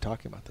 because we were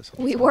talking about this.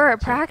 We were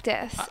at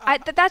practice.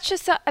 That's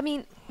just,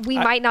 we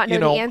might not know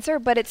the answer,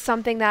 but it's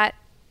something that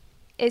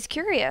is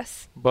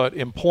curious. But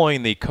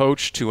employing the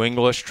coach to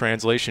English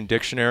translation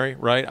dictionary,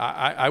 right,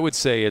 I would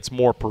say it's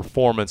more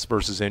performance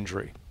versus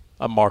injury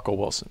on Marco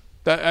Wilson.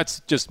 That's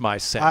just my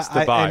sense,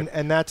 the vibe.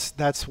 And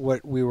that's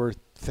what we were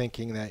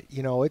thinking, that,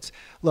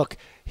 look,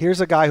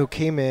 here's a guy who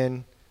came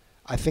in.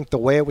 I think the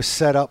way it was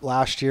set up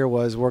last year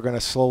was we're going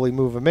to slowly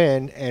move him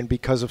in, and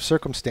because of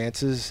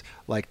circumstances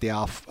like the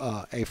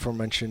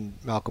aforementioned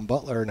Malcolm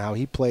Butler and how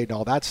he played and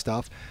all that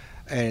stuff,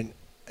 and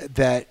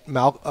that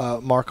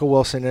Marco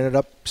Wilson ended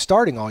up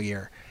starting all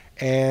year.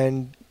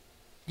 And,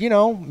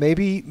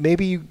 maybe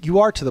you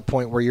are to the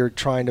point where you're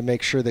trying to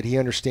make sure that he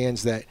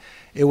understands that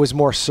it was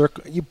more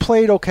you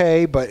played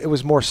okay, but it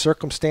was more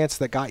circumstance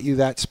that got you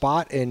that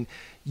spot, and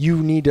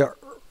you need to,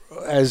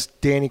 as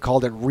Danny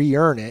called it,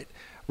 re-earn it,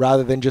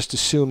 rather than just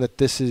assume that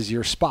this is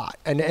your spot.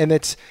 And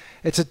it's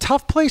a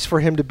tough place for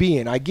him to be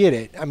in. I get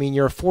it. I mean,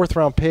 you're a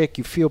 4th-round pick.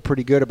 You feel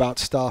pretty good about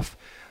stuff.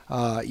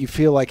 You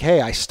feel like, hey,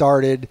 I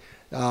started.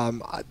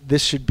 I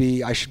should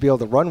be able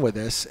to run with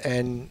this.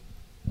 And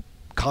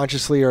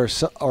consciously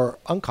or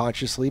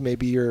unconsciously,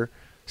 maybe you're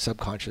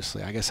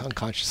subconsciously. I guess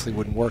unconsciously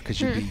wouldn't work because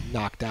you'd be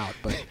knocked out.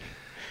 But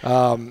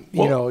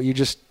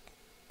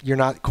you're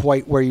not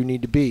quite where you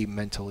need to be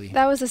mentally.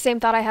 That was the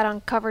same thought I had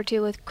on cover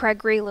 2 with Craig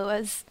Grelu,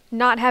 as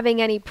not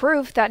having any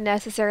proof that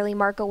necessarily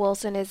Marco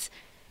Wilson is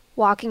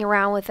walking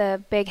around with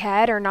a big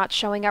head or not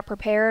showing up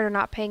prepared or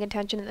not paying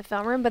attention in the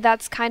film room. But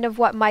that's kind of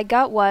what my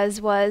gut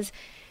was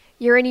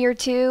you're in year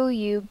 2,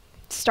 you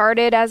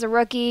started as a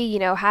rookie,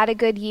 had a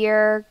good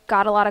year,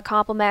 got a lot of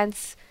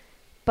compliments,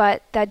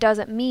 but that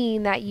doesn't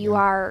mean that you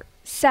are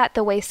set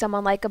the way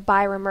someone like a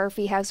Byron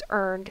Murphy has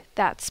earned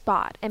that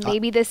spot. And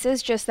maybe this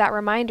is just that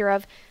reminder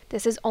of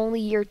this is only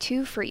year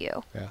 2 for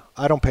you. Yeah,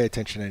 I don't pay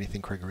attention to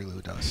anything Craig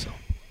Grelu does. So.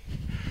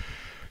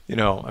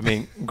 I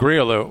mean,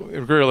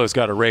 Grillo's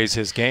got to raise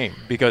his game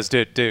because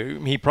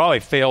he probably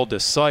failed to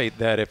cite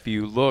that if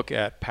you look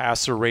at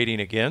passer rating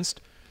against,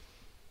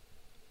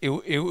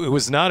 it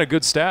was not a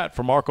good stat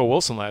for Marco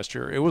Wilson last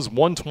year. It was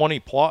 120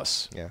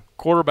 plus. Yeah.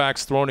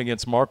 Quarterbacks thrown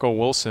against Marco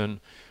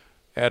Wilson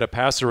at a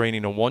passer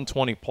rating of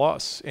 120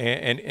 plus,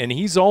 and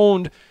he's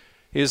owned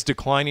his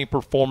declining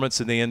performance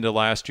at the end of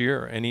last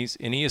year, and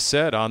he has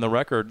said on the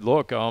record,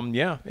 look,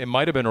 it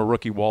might have been a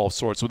rookie wall of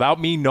sorts. Without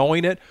me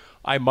knowing it,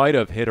 I might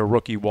have hit a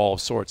rookie wall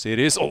of sorts. It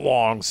is a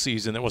long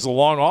season. It was a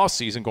long off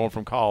season going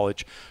from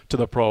college to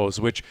the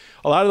pros, which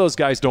a lot of those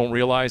guys don't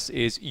realize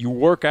is you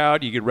work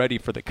out, you get ready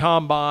for the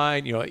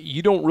combine.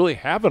 You don't really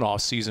have an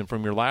off season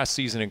from your last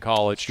season in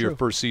college to your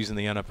first season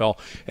in the NFL,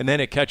 and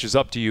then it catches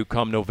up to you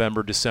come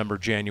November, December,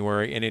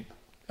 January, and it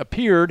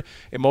appeared,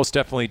 it most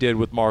definitely did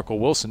with Marco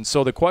Wilson.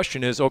 So the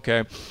question is,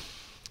 okay,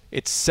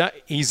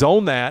 he's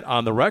owned that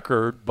on the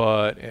record,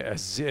 but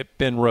has it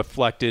been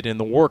reflected in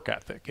the work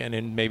ethic and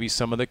in maybe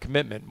some of the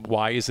commitment?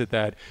 Why is it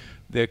that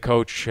the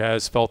coach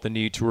has felt the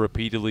need to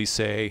repeatedly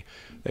say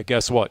that,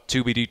 guess what,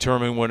 to be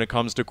determined when it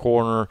comes to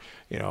corner,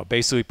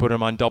 basically put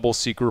him on double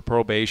secret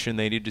probation.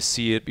 They need to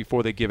see it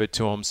before they give it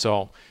to him.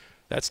 So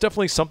that's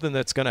definitely something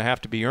that's going to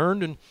have to be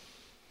earned. And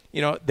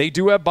they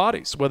do have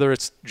bodies, whether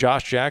it's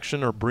Josh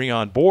Jackson or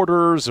Breon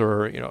Borders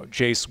or,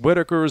 Jace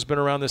Whitaker has been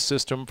around this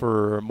system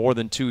for more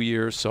than 2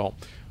 years. So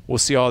we'll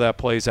see how that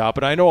plays out.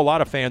 But I know a lot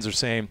of fans are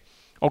saying,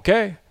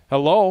 okay,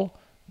 hello,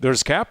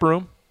 there's cap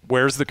room.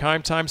 Where's the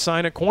time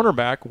sign at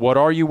cornerback? What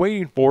are you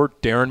waiting for?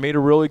 Darren made a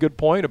really good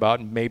point about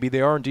maybe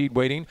they are indeed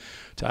waiting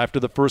to after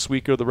the first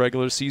week of the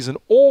regular season,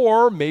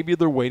 or maybe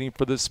they're waiting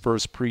for this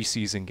first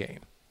preseason game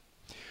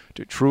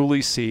to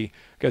truly see,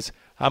 because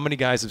how many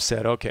guys have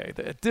said, okay,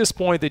 at this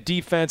point the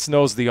defense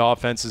knows the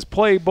offense's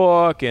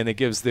playbook and it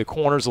gives the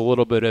corners a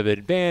little bit of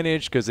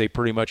advantage because they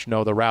pretty much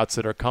know the routes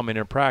that are coming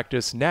in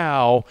practice.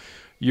 Now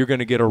you're going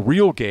to get a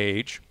real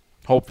gauge,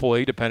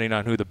 hopefully, depending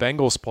on who the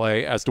Bengals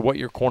play, as to what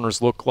your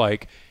corners look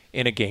like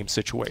in a game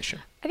situation.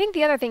 I think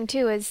the other thing,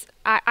 too, is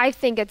I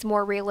think it's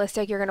more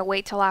realistic you're going to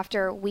wait till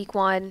after week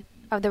 1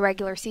 of the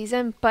regular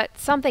season. But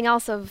something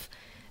else of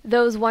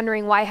those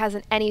wondering why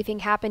hasn't anything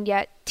happened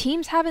yet,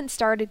 teams haven't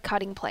started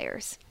cutting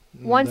players.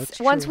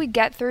 Once we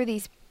get through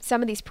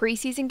some of these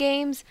preseason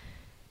games,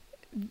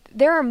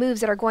 there are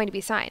moves that are going to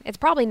be signed. It's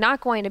probably not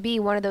going to be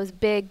one of those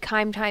big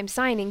time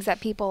signings that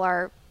people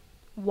are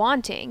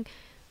wanting,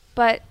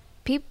 but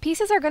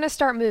pieces are going to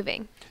start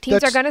moving.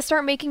 Teams are going to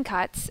start making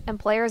cuts, and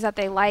players that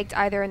they liked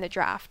either in the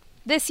draft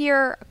this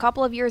year, a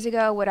couple of years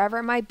ago, whatever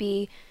it might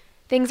be,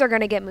 things are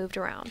going to get moved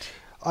around.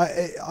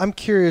 I'm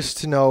curious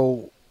to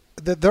know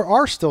that there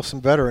are still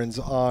some veterans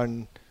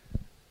out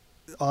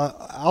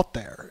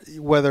there,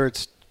 whether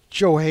it's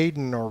Joe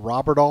Hayden or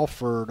Robert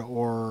Alford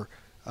or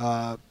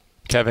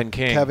Kevin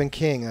King. Kevin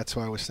King, that's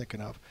what I was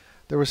thinking of.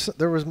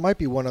 There might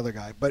be one other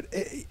guy, but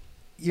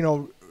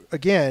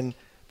again,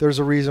 there's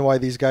a reason why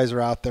these guys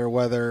are out there,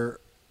 whether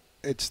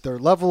it's their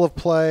level of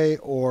play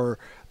or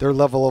their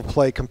level of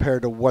play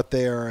compared to what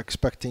they are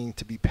expecting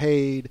to be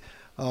paid.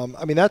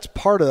 That's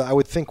part of, I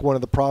would think, one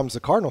of the problems the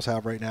Cardinals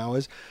have right now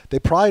is they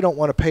probably don't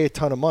want to pay a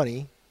ton of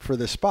money for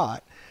this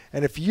spot.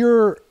 And if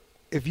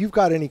you've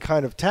got any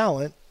kind of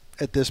talent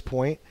at this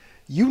point,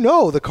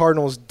 the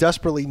Cardinals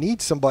desperately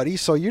need somebody,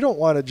 so you don't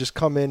want to just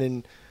come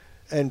in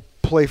and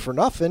play for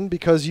nothing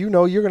because you're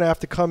going to have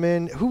to come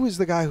in. Who was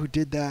the guy who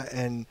did that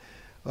and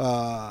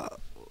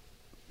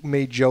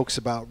made jokes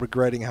about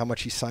regretting how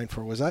much he signed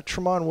for? Was that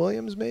Tramon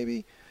Williams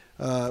maybe?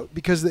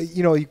 Because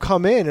you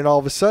come in and all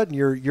of a sudden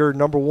you're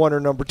number 1 or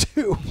number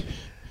 2.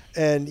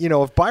 And,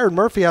 if Byron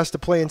Murphy has to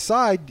play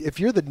inside, if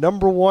you're the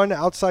number 1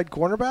 outside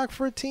cornerback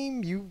for a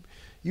team,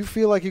 you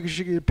feel like you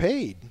should get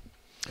paid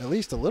at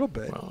least a little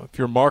bit. Well, if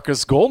you're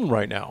Marcus Golden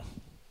right now,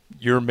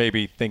 you're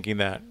maybe thinking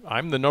that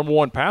I'm the number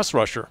 1 pass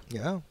rusher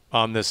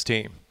on this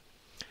team. ...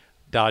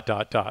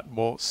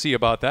 We'll see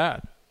about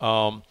that.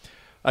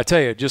 I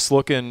tell you, just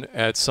looking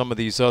at some of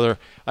these other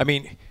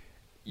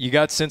 – you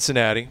got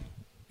Cincinnati,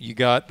 you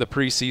got the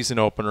preseason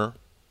opener,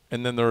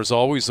 and then there's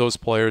always those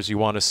players you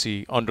want to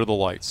see under the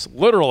lights.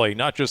 Literally,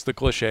 not just the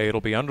cliche,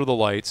 it'll be under the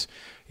lights.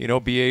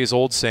 BA's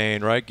old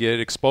saying, right? Get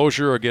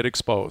exposure or get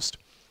exposed.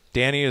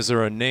 Danny, is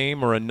there a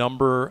name or a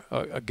number,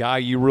 a guy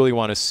you really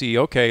want to see?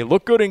 Okay,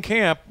 look good in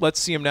camp.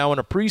 Let's see him now in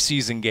a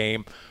preseason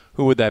game.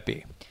 Who would that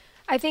be?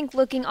 I think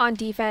looking on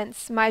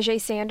defense, Myjai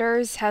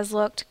Sanders has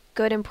looked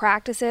good in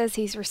practices.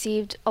 He's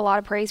received a lot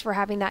of praise for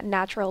having that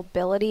natural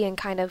ability and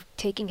kind of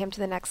taking him to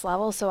the next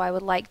level. So I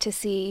would like to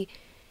see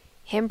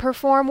him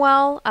perform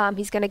well.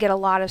 He's going to get a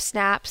lot of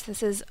snaps.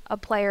 This is a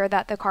player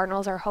that the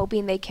Cardinals are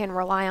hoping they can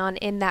rely on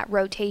in that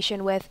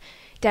rotation with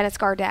Dennis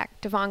Gardeck,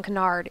 Devon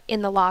Kennard,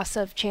 in the loss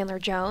of Chandler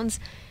Jones.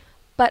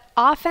 But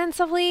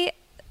offensively,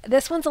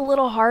 this one's a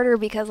little harder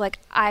because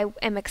I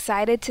am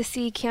excited to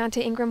see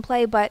Keontae Ingram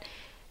play, but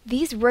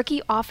these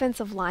rookie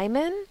offensive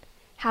linemen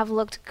have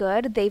looked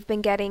good. They've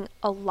been getting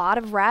a lot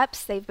of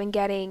reps. They've been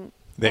getting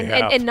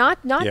and not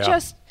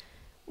just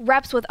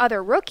reps with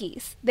other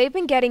rookies. They've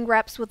been getting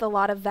reps with a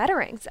lot of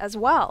veterans as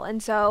well.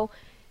 And so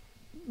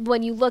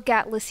when you look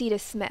at Lacita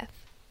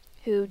Smith,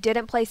 who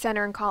didn't play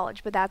center in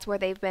college, but that's where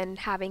they've been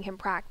having him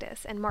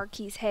practice, and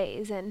Marquise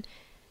Hayes, and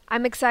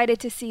I'm excited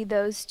to see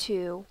those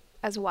two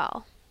as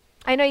well.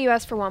 I know you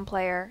asked for one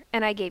player,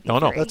 and I gave you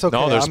three. That's okay.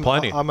 No, there's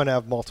plenty. I'm going to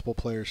have multiple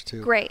players,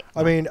 too. Great.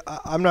 I mean,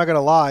 I'm not going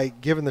to lie.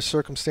 Given the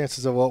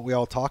circumstances of what we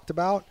all talked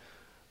about,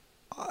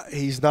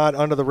 he's not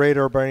under the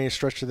radar by any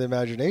stretch of the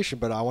imagination,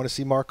 but I want to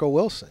see Marco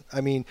Wilson.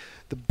 I mean,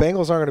 the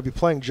Bengals aren't going to be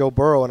playing Joe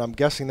Burrow, and I'm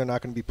guessing they're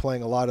not going to be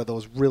playing a lot of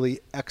those really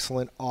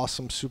excellent,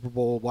 awesome Super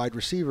Bowl wide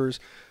receivers.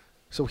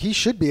 So he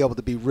should be able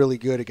to be really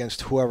good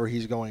against whoever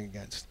he's going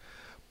against.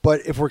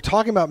 But if we're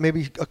talking about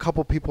maybe a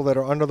couple people that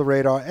are under the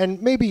radar,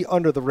 and maybe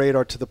under the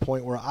radar to the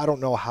point where I don't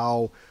know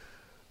how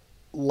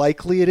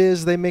likely it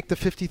is they make the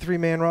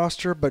 53-man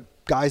roster, but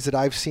guys that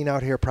I've seen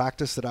out here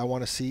practice that I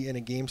want to see in a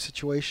game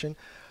situation.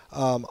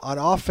 On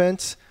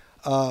offense,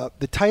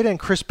 the tight end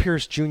Chris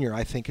Pierce Jr.,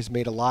 I think, has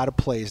made a lot of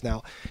plays.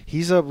 Now,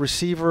 he's a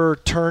receiver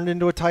turned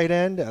into a tight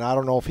end, and I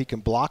don't know if he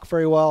can block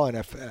very well. And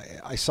if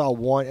I saw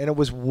one, and it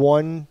was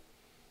one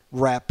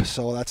rep,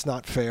 so that's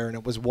not fair, and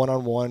it was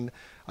one-on-one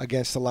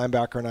against the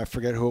linebacker, and I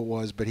forget who it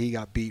was, but he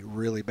got beat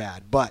really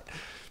bad. But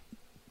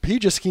he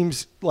just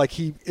seems like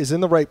he is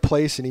in the right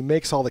place, and he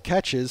makes all the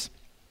catches.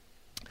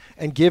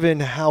 And given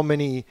how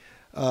many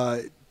you're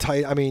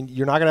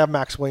not going to have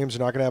Max Williams,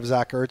 you're not going to have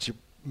Zach Ertz,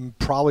 you're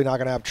probably not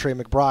going to have Trey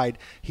McBride.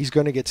 He's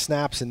going to get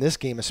snaps in this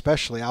game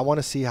especially. I want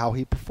to see how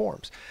he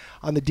performs.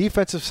 On the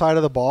defensive side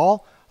of the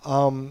ball,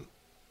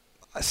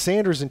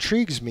 Sanders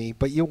intrigues me,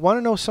 but you want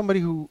to know somebody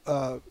who,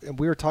 and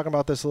we were talking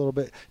about this a little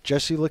bit,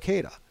 Jesse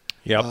Luketa.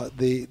 Yep.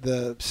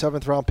 The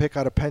seventh-round pick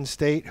out of Penn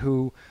State,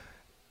 who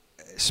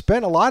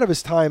spent a lot of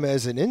his time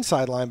as an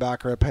inside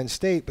linebacker at Penn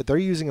State, but they're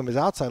using him as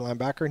outside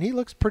linebacker, and he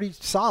looks pretty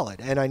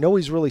solid. And I know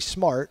he's really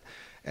smart,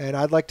 and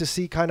I'd like to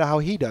see kind of how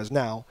he does.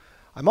 Now,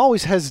 I'm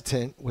always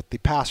hesitant with the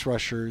pass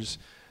rushers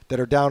that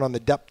are down on the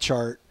depth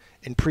chart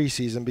in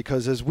preseason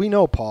because, as we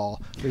know,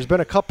 Paul, there's been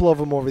a couple of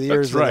them over the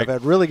years that have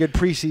had really good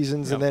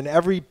preseasons, and then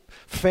every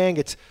fan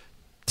gets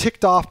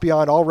ticked off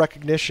beyond all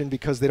recognition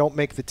because they don't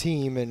make the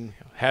team. And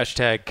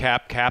hashtag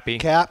Cappy.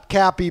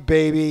 Cappy,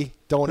 baby.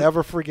 Don't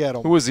ever forget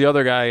him. Who was the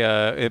other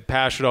guy?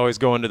 Pass should always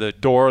go into the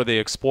Dora the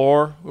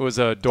Explorer. It was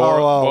a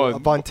Dora.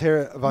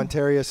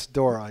 Vontarius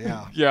Dora,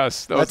 yeah.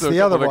 Yes. That's the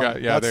other one. Guy.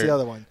 Yeah, that's the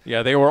other one.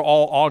 Yeah, they were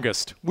all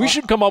August. We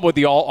should come up with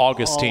the all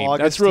August team.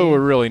 That's really what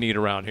we really need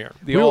around here.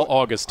 All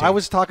August team. I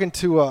was talking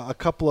to a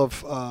couple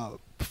of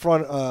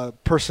front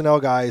personnel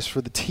guys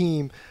for the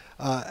team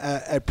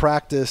at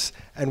practice,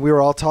 and we were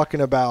all talking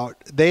about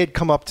 – they had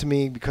come up to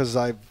me because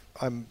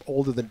I'm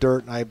older than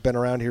dirt, and I've been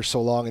around here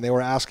so long, and they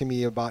were asking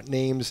me about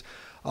names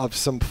of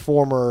some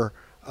former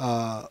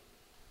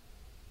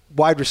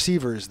wide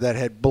receivers that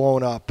had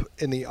blown up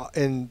in the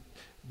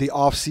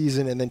off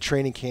season and then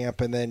training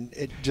camp, and then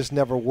it just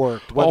never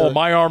worked.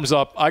 My arm's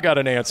up. I got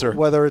an answer.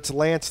 Whether it's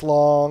Lance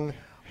Long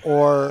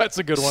or that's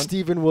a good one.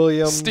 Steven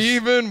Williams.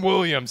 Steven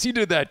Williams. He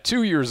did that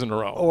 2 years in a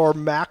row. Or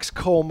Max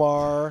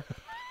Komar.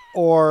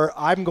 Or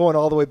I'm going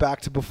all the way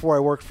back to before I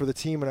worked for the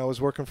team and I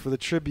was working for the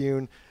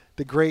Tribune,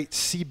 the great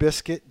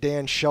Seabiscuit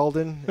Dan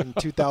Sheldon in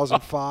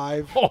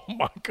 2005. Oh,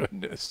 my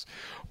goodness.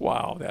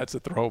 Wow, that's a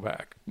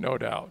throwback, no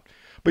doubt.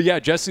 But, yeah,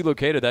 Jesse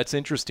Luketa, that's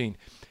interesting.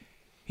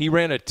 He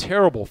ran a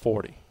terrible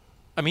 40.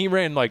 I mean, he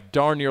ran like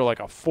darn near like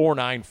a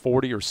 4.9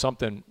 40 or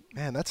something.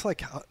 Man, that's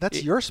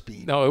your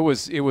speed. No, it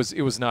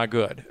was not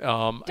good.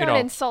 Don't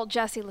insult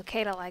Jesse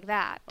Luketa like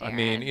that, Darren. I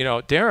mean,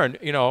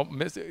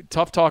 Darren,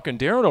 tough talking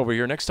Darren over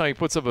here. Next time he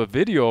puts up a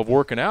video of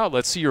working out,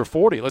 let's see your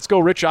 40. Let's go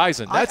Rich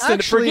Eisen.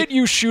 Forget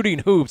you shooting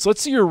hoops.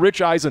 Let's see your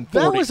Rich Eisen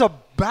 40. That was a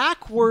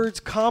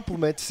backwards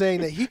compliment saying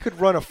that he could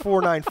run a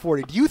 4.9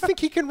 40. Do you think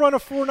he can run a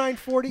 4.9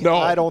 40? No,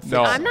 I don't think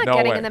so. I'm not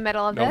getting in the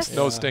middle of this.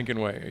 No stinking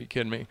way. Are you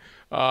kidding me?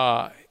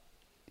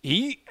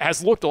 He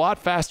has looked a lot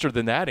faster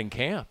than that in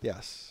camp.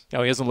 Yes.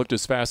 Now, he hasn't looked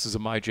as fast as a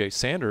Myjai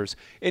Sanders.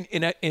 And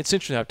it's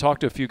interesting. I've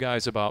talked to a few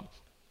guys about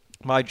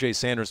Myjai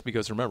Sanders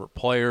because, remember,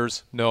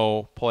 players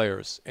know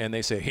players. And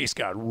they say he's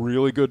got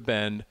really good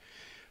bend.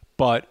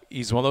 But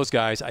he's one of those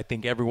guys, I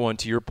think everyone,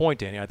 to your point,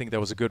 Danny, I think that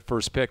was a good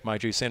first pick,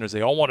 Myjai Sanders.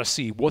 They all want to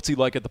see what's he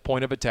like at the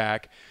point of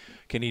attack.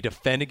 Can he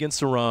defend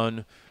against the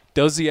run?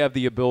 Does he have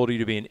the ability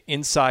to be an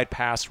inside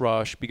pass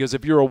rush? Because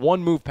if you're a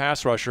one-move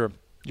pass rusher,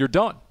 you're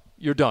done.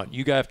 You're done.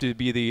 You have to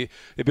be the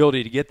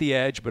ability to get the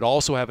edge, but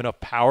also have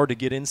enough power to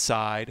get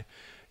inside,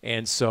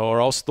 and so,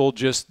 or else they'll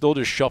just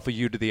shuffle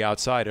you to the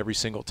outside every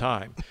single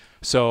time.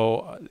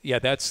 So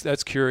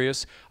that's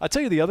curious. I'll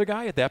tell you the other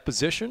guy at that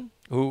position,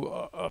 who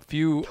a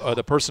few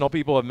the personnel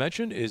people have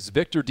mentioned, is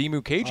Victor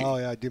Dimukeji. Oh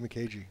yeah,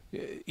 Dimukeji.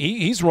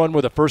 He's run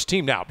with the first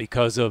team now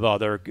because of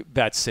other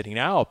vets sitting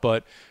out,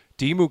 but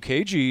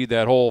Dimukeji,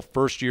 that whole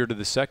first year to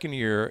the second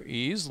year,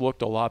 he's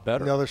looked a lot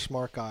better. Another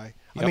smart guy.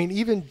 Yep. I mean,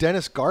 even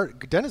Dennis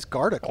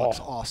Gardick looks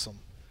awesome.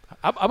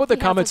 How about the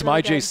comments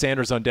Myjai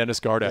Sanders on Dennis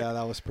Gardeck? Yeah,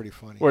 that was pretty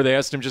funny. Where they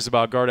asked him just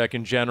about Gardeck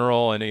in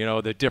general and,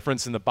 the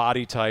difference in the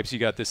body types. You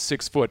got this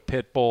 6-foot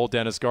pit bull,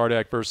 Dennis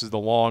Gardeck, versus the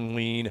long,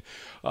 lean,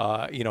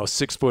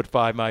 6'5"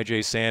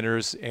 Myjai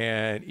Sanders.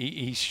 And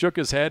he shook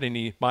his head,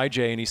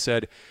 Myjai, and he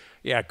said,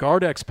 Yeah,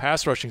 Gardeck's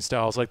pass rushing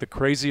style is like the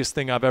craziest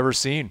thing I've ever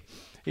seen.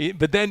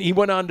 But then he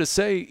went on to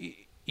say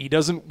he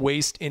doesn't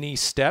waste any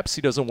steps.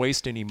 He doesn't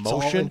waste any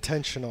motion. It's all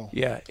intentional.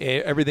 Yeah,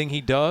 everything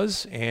he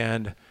does.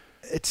 And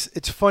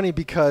it's funny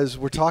because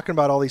we're talking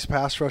about all these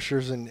pass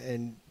rushers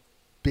and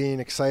being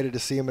excited to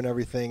see them and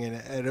everything.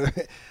 And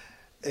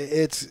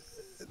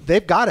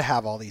they've got to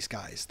have all these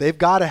guys. They've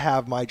got to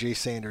have Myjai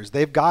Sanders.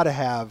 They've got to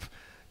have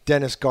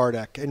Dennis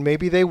Gardeck. And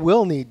maybe they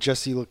will need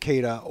Jesse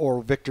Luketa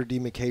or Victor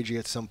Dimukeje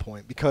at some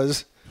point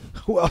because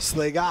who else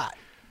they got?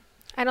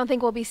 I don't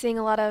think we'll be seeing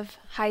a lot of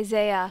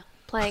Isaiah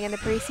playing in the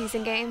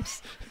preseason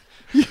games.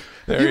 there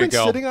You've you been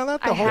go. sitting on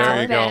that the I whole have time.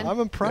 There you been. go. I'm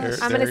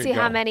impressed. I'm There going to you see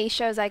how go. many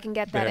shows I can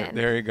get that in.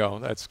 There you go.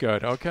 That's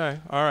good. Okay.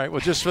 All right. Well,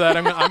 just for that,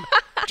 I'm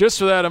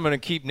going to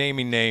keep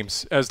naming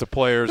names as the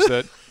players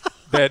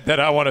that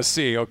I want to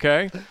see.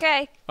 Okay.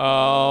 Okay.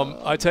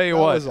 I tell you That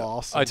what. was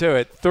awesome. I tell you,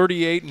 at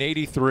 38 and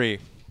 83,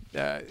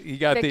 you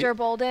got Victor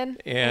Bolden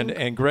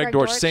and Greg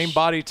Dortch, same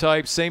body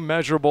type, same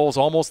measurables,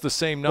 almost the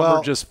same number.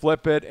 Well, just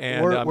flip it.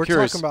 And we're I'm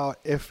curious. talking about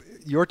if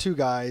your two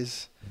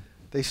guys,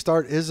 they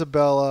start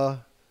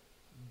Isabella.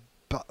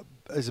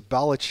 Is it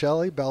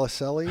Balotelli?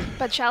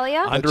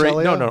 Bachelia? Andre,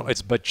 Bachelia? no,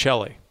 it's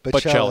Bocelli.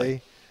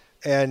 Bocelli.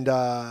 And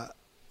and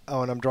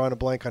I'm drawing a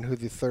blank on who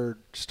the third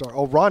star.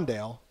 Oh,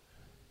 Rondale.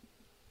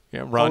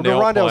 Yeah, Oh, Rondale. no,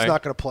 Rondale's play.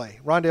 not going to play.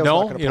 Rondale's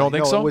No? not going to play. You don't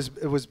think no, so?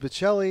 It was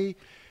Bocelli.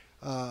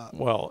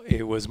 Well,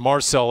 it was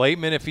Marcel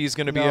Aitman if he's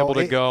going to be able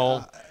to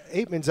go.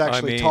 Aitman's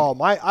actually I mean-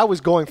 tall. I was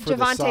going for the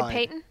Javante side.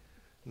 Payton?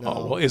 No.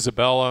 Oh, well,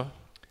 Isabella,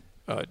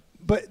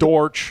 But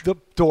Dortch. The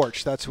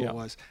Dortch, that's who Yeah. it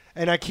was.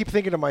 And I keep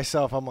thinking to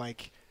myself, I'm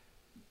like,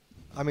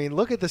 I mean,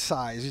 look at the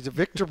size. It's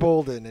Victor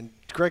Bolden and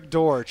Greg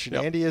Dortch and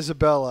Yep. Andy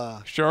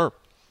Isabella. Sure.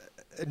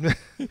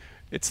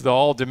 It's the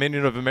all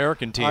diminutive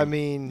American team. I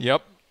mean-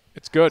 Yep.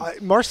 It's good.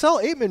 Marcel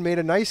Aitman made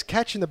a nice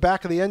catch in the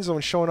back of the end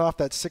zone, showing off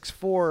that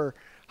 6'4"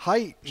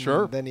 height. And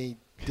Sure. then he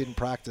didn't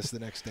practice the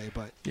next day,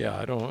 but Yeah,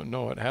 I don't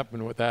know what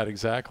happened with that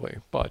exactly.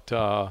 But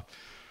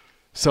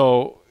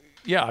so,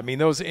 yeah, I mean,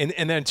 those. And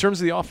then in terms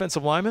of the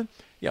offensive linemen,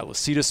 yeah,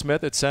 Lacita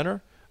Smith at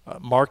center,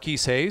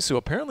 Marquise Hayes, who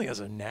apparently has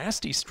a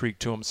nasty streak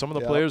to him. Some of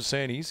the Yeah. players are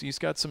saying he's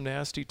got some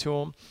nasty to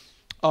him.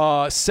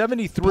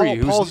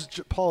 73.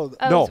 Paul.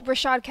 Oh, No. it's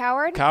Rashad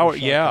Coward? Coward,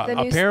 yeah. The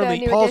new- Apparently,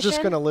 the new Paul's just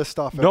addition? going to list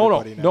off No,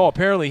 everybody now. no.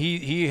 Apparently,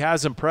 he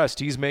has impressed.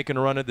 He's making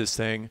a run at this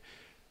thing.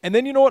 And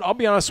then, you know what? I'll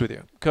be honest with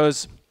you,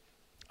 because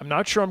I'm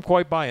not sure I'm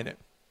quite buying it.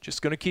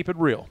 Just going to keep it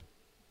real.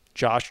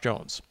 Josh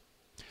Jones.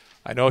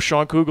 I know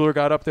Sean Kugler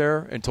got up there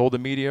and told the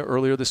media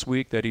earlier this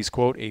week that he's,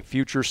 quote, a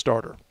future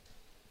starter.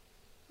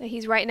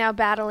 He's right now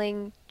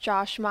battling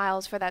Josh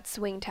Miles for that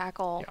swing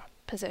tackle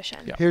position.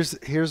 Yeah.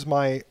 Here's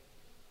my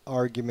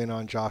argument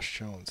on Josh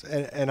Jones,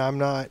 and I'm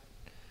not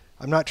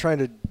trying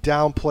to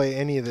downplay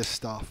any of this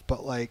stuff,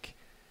 but like,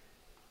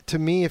 to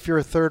me, if you're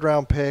a third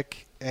round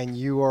pick and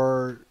you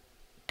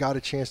got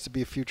a chance to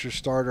be a future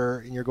starter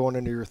and you're going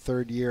into your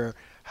third year,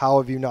 how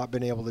have you not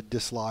been able to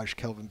dislodge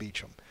Kelvin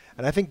Beachum?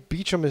 And I think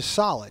Beachum is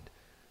solid,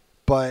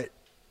 but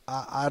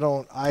I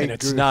don't. And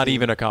it's not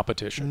even a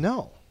competition.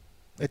 No,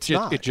 it's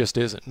not. It just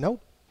isn't.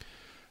 Nope.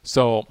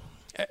 So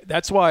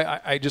that's why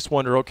I just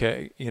wonder,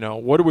 okay,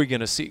 what are we going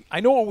to see? I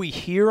know what we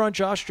hear on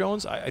Josh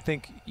Jones. I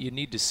think you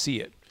need to see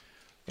it.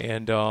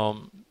 And,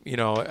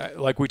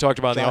 like we talked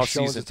about in the Josh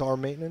Jones, offseason. it's our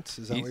maintenance.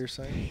 Is that what you're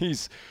saying?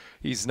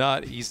 He's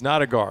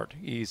not a guard.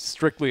 He's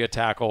strictly a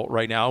tackle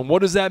right now. And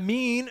what does that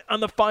mean on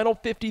the final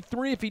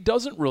 53 if he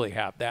doesn't really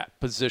have that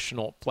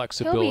positional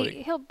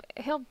flexibility?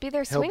 He'll be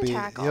their swing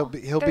tackle.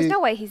 he'll There's be- no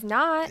way he's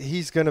not.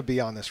 He's going to be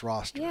on this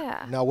roster.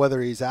 Yeah. Now,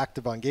 whether he's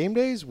active on game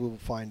days, we'll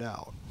find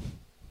out.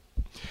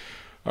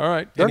 All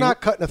right. They're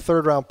not cutting a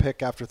third-round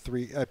pick after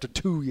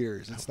 2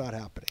 years. It's not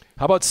happening.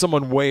 How about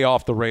someone way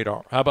off the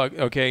radar? How about,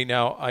 okay,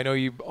 now I know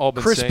you've all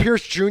been Chris saying.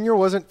 Pierce Jr.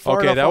 wasn't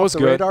far enough that off was the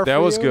good. radar That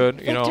for was you?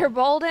 good. Victor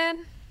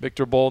Bolden.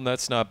 Victor Bolden,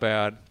 that's not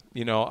bad.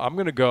 I'm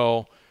going to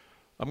go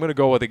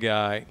with a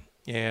guy,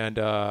 and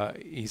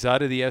he's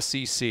out of the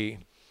SEC,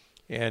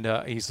 and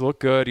he's looked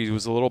good. He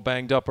was a little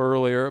banged up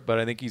earlier, but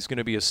I think he's going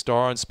to be a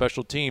star on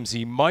special teams.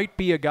 He might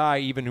be a guy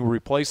even who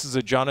replaces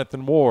a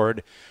Jonathan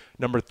Ward,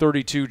 number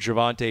 32,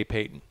 Javante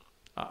Payton.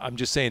 I'm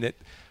just saying that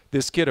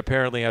this kid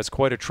apparently has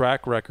quite a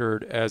track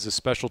record as a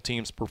special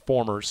teams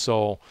performer,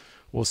 so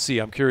we'll see.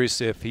 I'm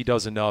curious if he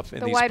does enough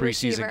in The these wide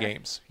preseason receiver.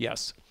 games.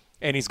 Yes,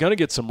 and he's going to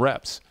get some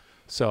reps.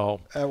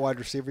 So At wide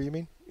receiver, you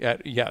mean?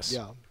 yes,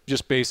 Yeah.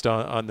 just based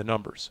on the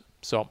numbers.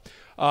 So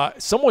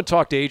someone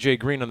talked to A.J.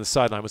 Green on the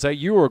sideline. Was that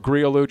you or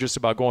Grialou just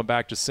about going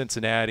back to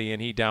Cincinnati,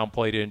 and he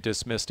downplayed it and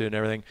dismissed it and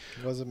everything?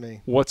 It wasn't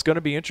me. What's going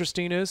to be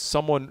interesting is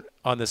someone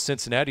on the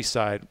Cincinnati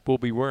side will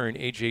be wearing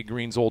A.J.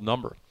 Green's old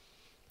number.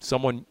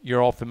 Someone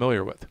you're all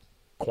familiar with,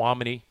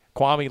 Kwame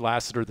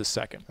Lassiter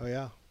II. Oh,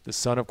 yeah. The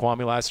son of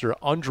Kwame Lassiter,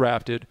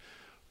 undrafted,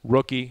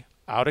 rookie,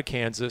 out of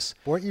Kansas.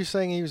 Weren't you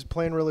saying he was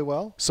playing really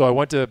well? So I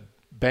went to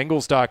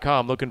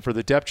Bengals.com looking for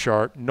the depth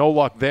chart. No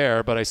luck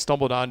there, but I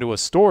stumbled onto a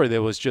story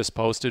that was just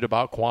posted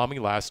about Kwame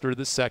Lassiter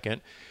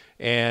II.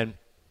 And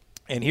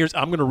I'm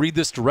going to read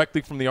this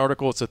directly from the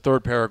article. It's the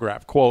third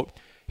paragraph. Quote,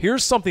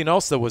 "Here's something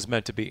else that was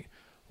meant to be.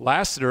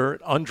 Lassiter,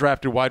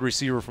 undrafted wide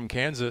receiver from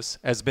Kansas,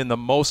 has been the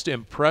most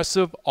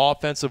impressive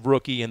offensive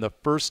rookie in the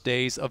first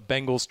days of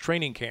Bengals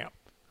training camp,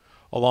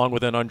 along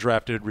with an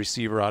undrafted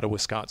receiver out of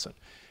Wisconsin.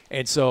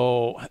 And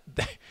so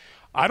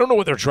I don't know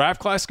what their draft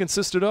class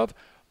consisted of.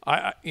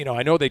 I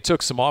know they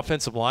took some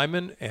offensive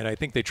linemen, and I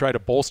think they tried to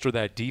bolster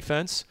that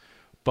defense.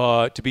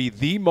 But to be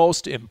the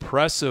most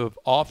impressive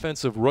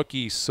offensive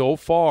rookie so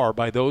far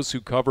by those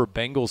who cover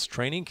Bengals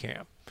training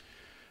camp,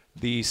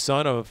 the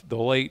son of the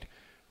late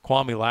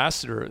Kwame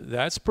Lassiter,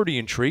 that's pretty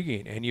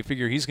intriguing. And you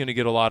figure he's going to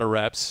get a lot of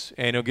reps,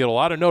 and he'll get a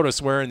lot of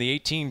notice wearing the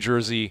 18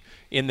 jersey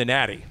in the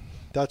Natty.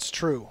 That's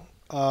true.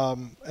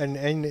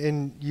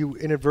 And you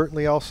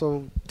inadvertently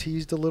also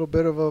teased a little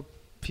bit of a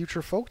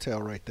future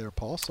folktale right there,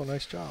 Paul. So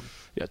nice job.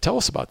 Yeah, tell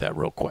us about that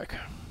real quick.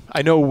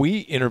 I know we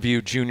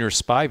interviewed Junior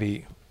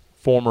Spivey,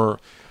 former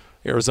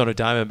Arizona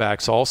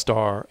Diamondbacks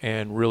All-Star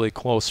and really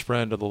close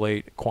friend of the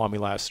late Kwame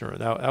Lassiter.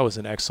 That was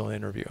an excellent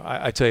interview.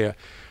 I tell you,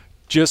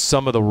 just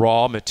some of the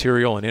raw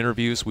material and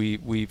interviews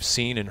we've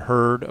seen and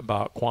heard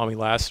about Kwame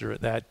Lassiter,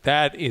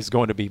 that is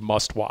going to be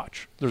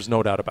must-watch. There's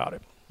no doubt about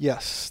it.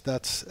 Yes,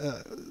 that's.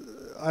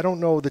 I don't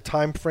know the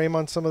time frame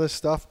on some of this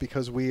stuff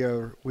because we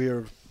are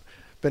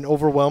been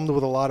overwhelmed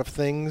with a lot of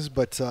things,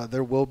 but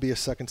there will be a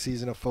second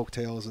season of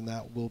Folktales, and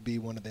that will be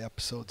one of the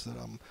episodes that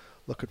I'm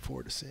looking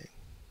forward to seeing.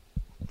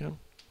 Yeah.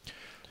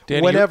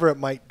 Danny, whenever it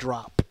might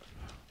drop.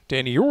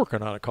 Danny, you're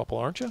working on a couple,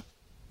 aren't you?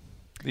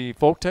 The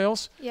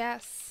Folktales?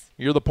 Yes.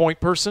 You're the point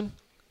person?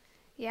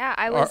 Yeah,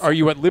 I was. Are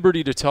you at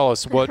liberty to tell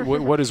us what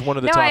is one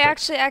of the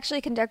topics? No, I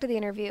actually conducted the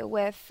interview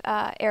with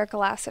Erica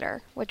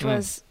Lassiter, which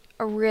was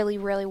a really,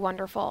 really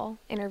wonderful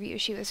interview.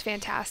 She was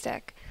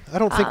fantastic. I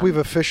don't think we've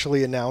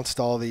officially announced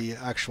all the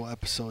actual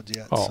episodes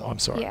yet. Oh, so. I'm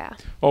sorry. Yeah.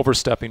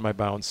 Overstepping my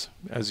bounds,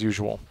 as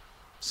usual.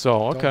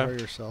 So, okay. Don't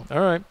hurt yourself. All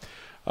right.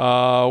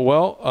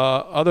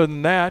 Other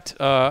than that,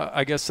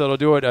 I guess that'll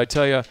do it. I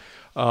tell you,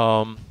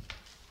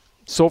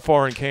 so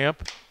far in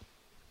camp,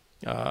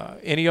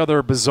 any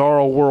other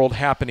bizarro world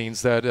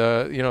happenings that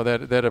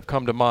that have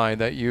come to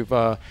mind that you've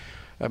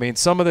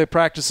some of the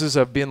practices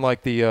have been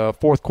like the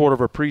fourth quarter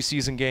of a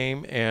preseason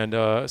game,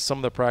 and some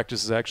of the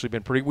practices have actually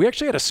been pretty. We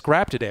actually had a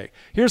scrap today.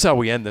 Here's how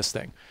we end this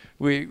thing.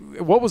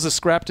 What was the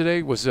scrap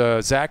today? Was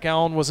Zach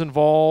Allen was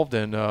involved,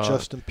 and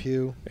Justin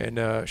Pugh,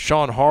 and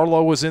Sean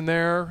Harlow was in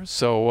there,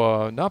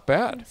 so not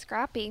bad.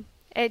 Scrappy.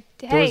 There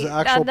was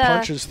actual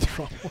punches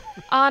thrown.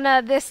 On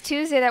this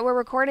Tuesday that we're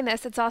recording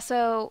this, it's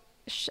also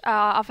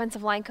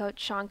offensive line coach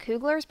Sean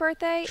Kugler's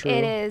birthday. True.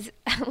 It is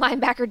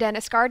linebacker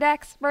Dennis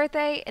Gardeck's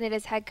birthday, and it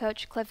is head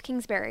coach Cliff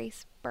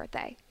Kingsbury's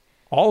birthday.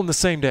 All in the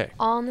same day.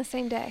 All in the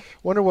same day.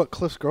 Wonder what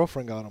Cliff's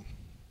girlfriend got him.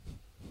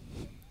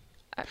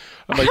 I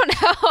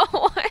don't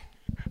know.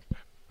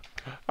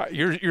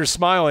 You're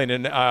smiling,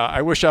 and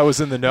I wish I was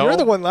in the know. You're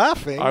the one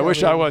laughing. I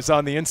wish I was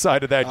on the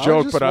inside of that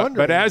joke,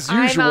 but as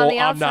usual, I'm on the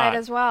I'm outside not.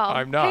 as well.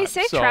 I'm not. Hey,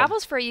 safe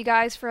travels for you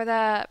guys for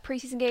the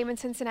preseason game in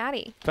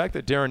Cincinnati. The fact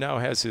that Darren now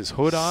has his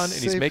hood on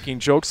and he's making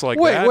jokes like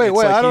wait, that. Wait,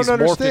 like I don't he's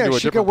understand.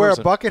 She can wear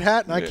person. a bucket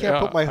hat and I can't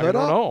put my hood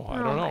on?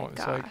 I don't know.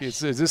 It's like is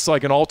this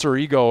like an alter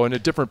ego and a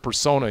different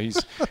persona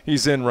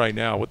he's in right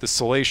now with the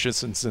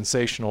salacious and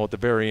sensational at the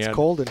very end. It's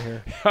cold in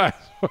here. That's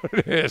what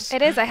it is.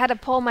 It is. I had to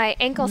pull my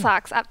ankle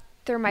socks up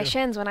through my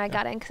shins when I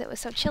got in because it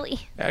was so chilly.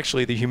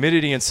 Actually, the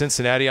humidity in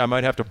Cincinnati, I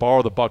might have to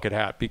borrow the bucket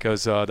hat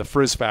because the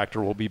frizz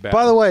factor will be bad.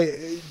 By the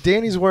way,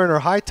 Danny's wearing her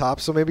high top,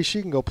 so maybe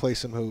she can go play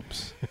some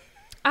hoops.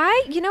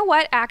 You know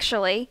what,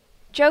 actually?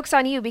 Joke's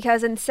on you,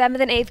 because in 7th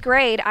and 8th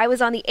grade, I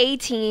was on the A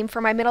team for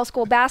my middle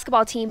school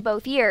basketball team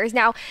both years.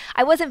 Now,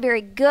 I wasn't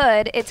very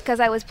good. It's because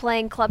I was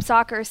playing club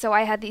soccer, so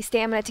I had the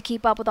stamina to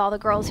keep up with all the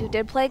girls who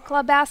did play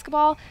club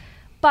basketball.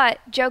 But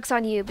joke's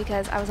on you,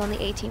 because I was on the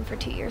A team for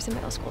 2 years in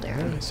middle school,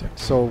 Darren.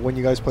 So when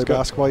you guys play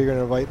basketball, you're going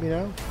to invite me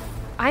now?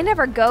 I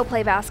never go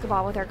play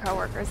basketball with our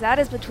coworkers. That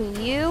is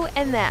between you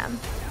and them.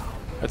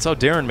 That's how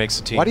Darren makes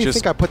a team. Why do you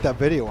think I put that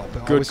video up?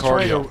 Good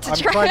cardio.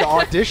 I'm trying to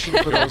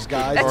audition for those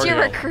guys. That's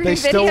your recruiting They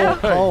still video?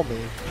 won't call me.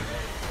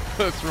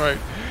 That's right.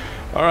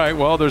 All right,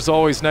 well, there's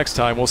always next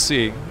time. We'll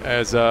see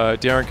as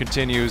Darren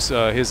continues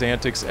his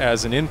antics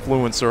as an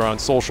influencer on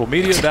social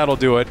media. That'll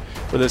do it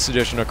for this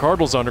edition of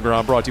Cardinals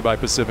Underground, brought to you by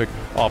Pacific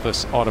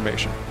Office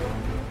Automation.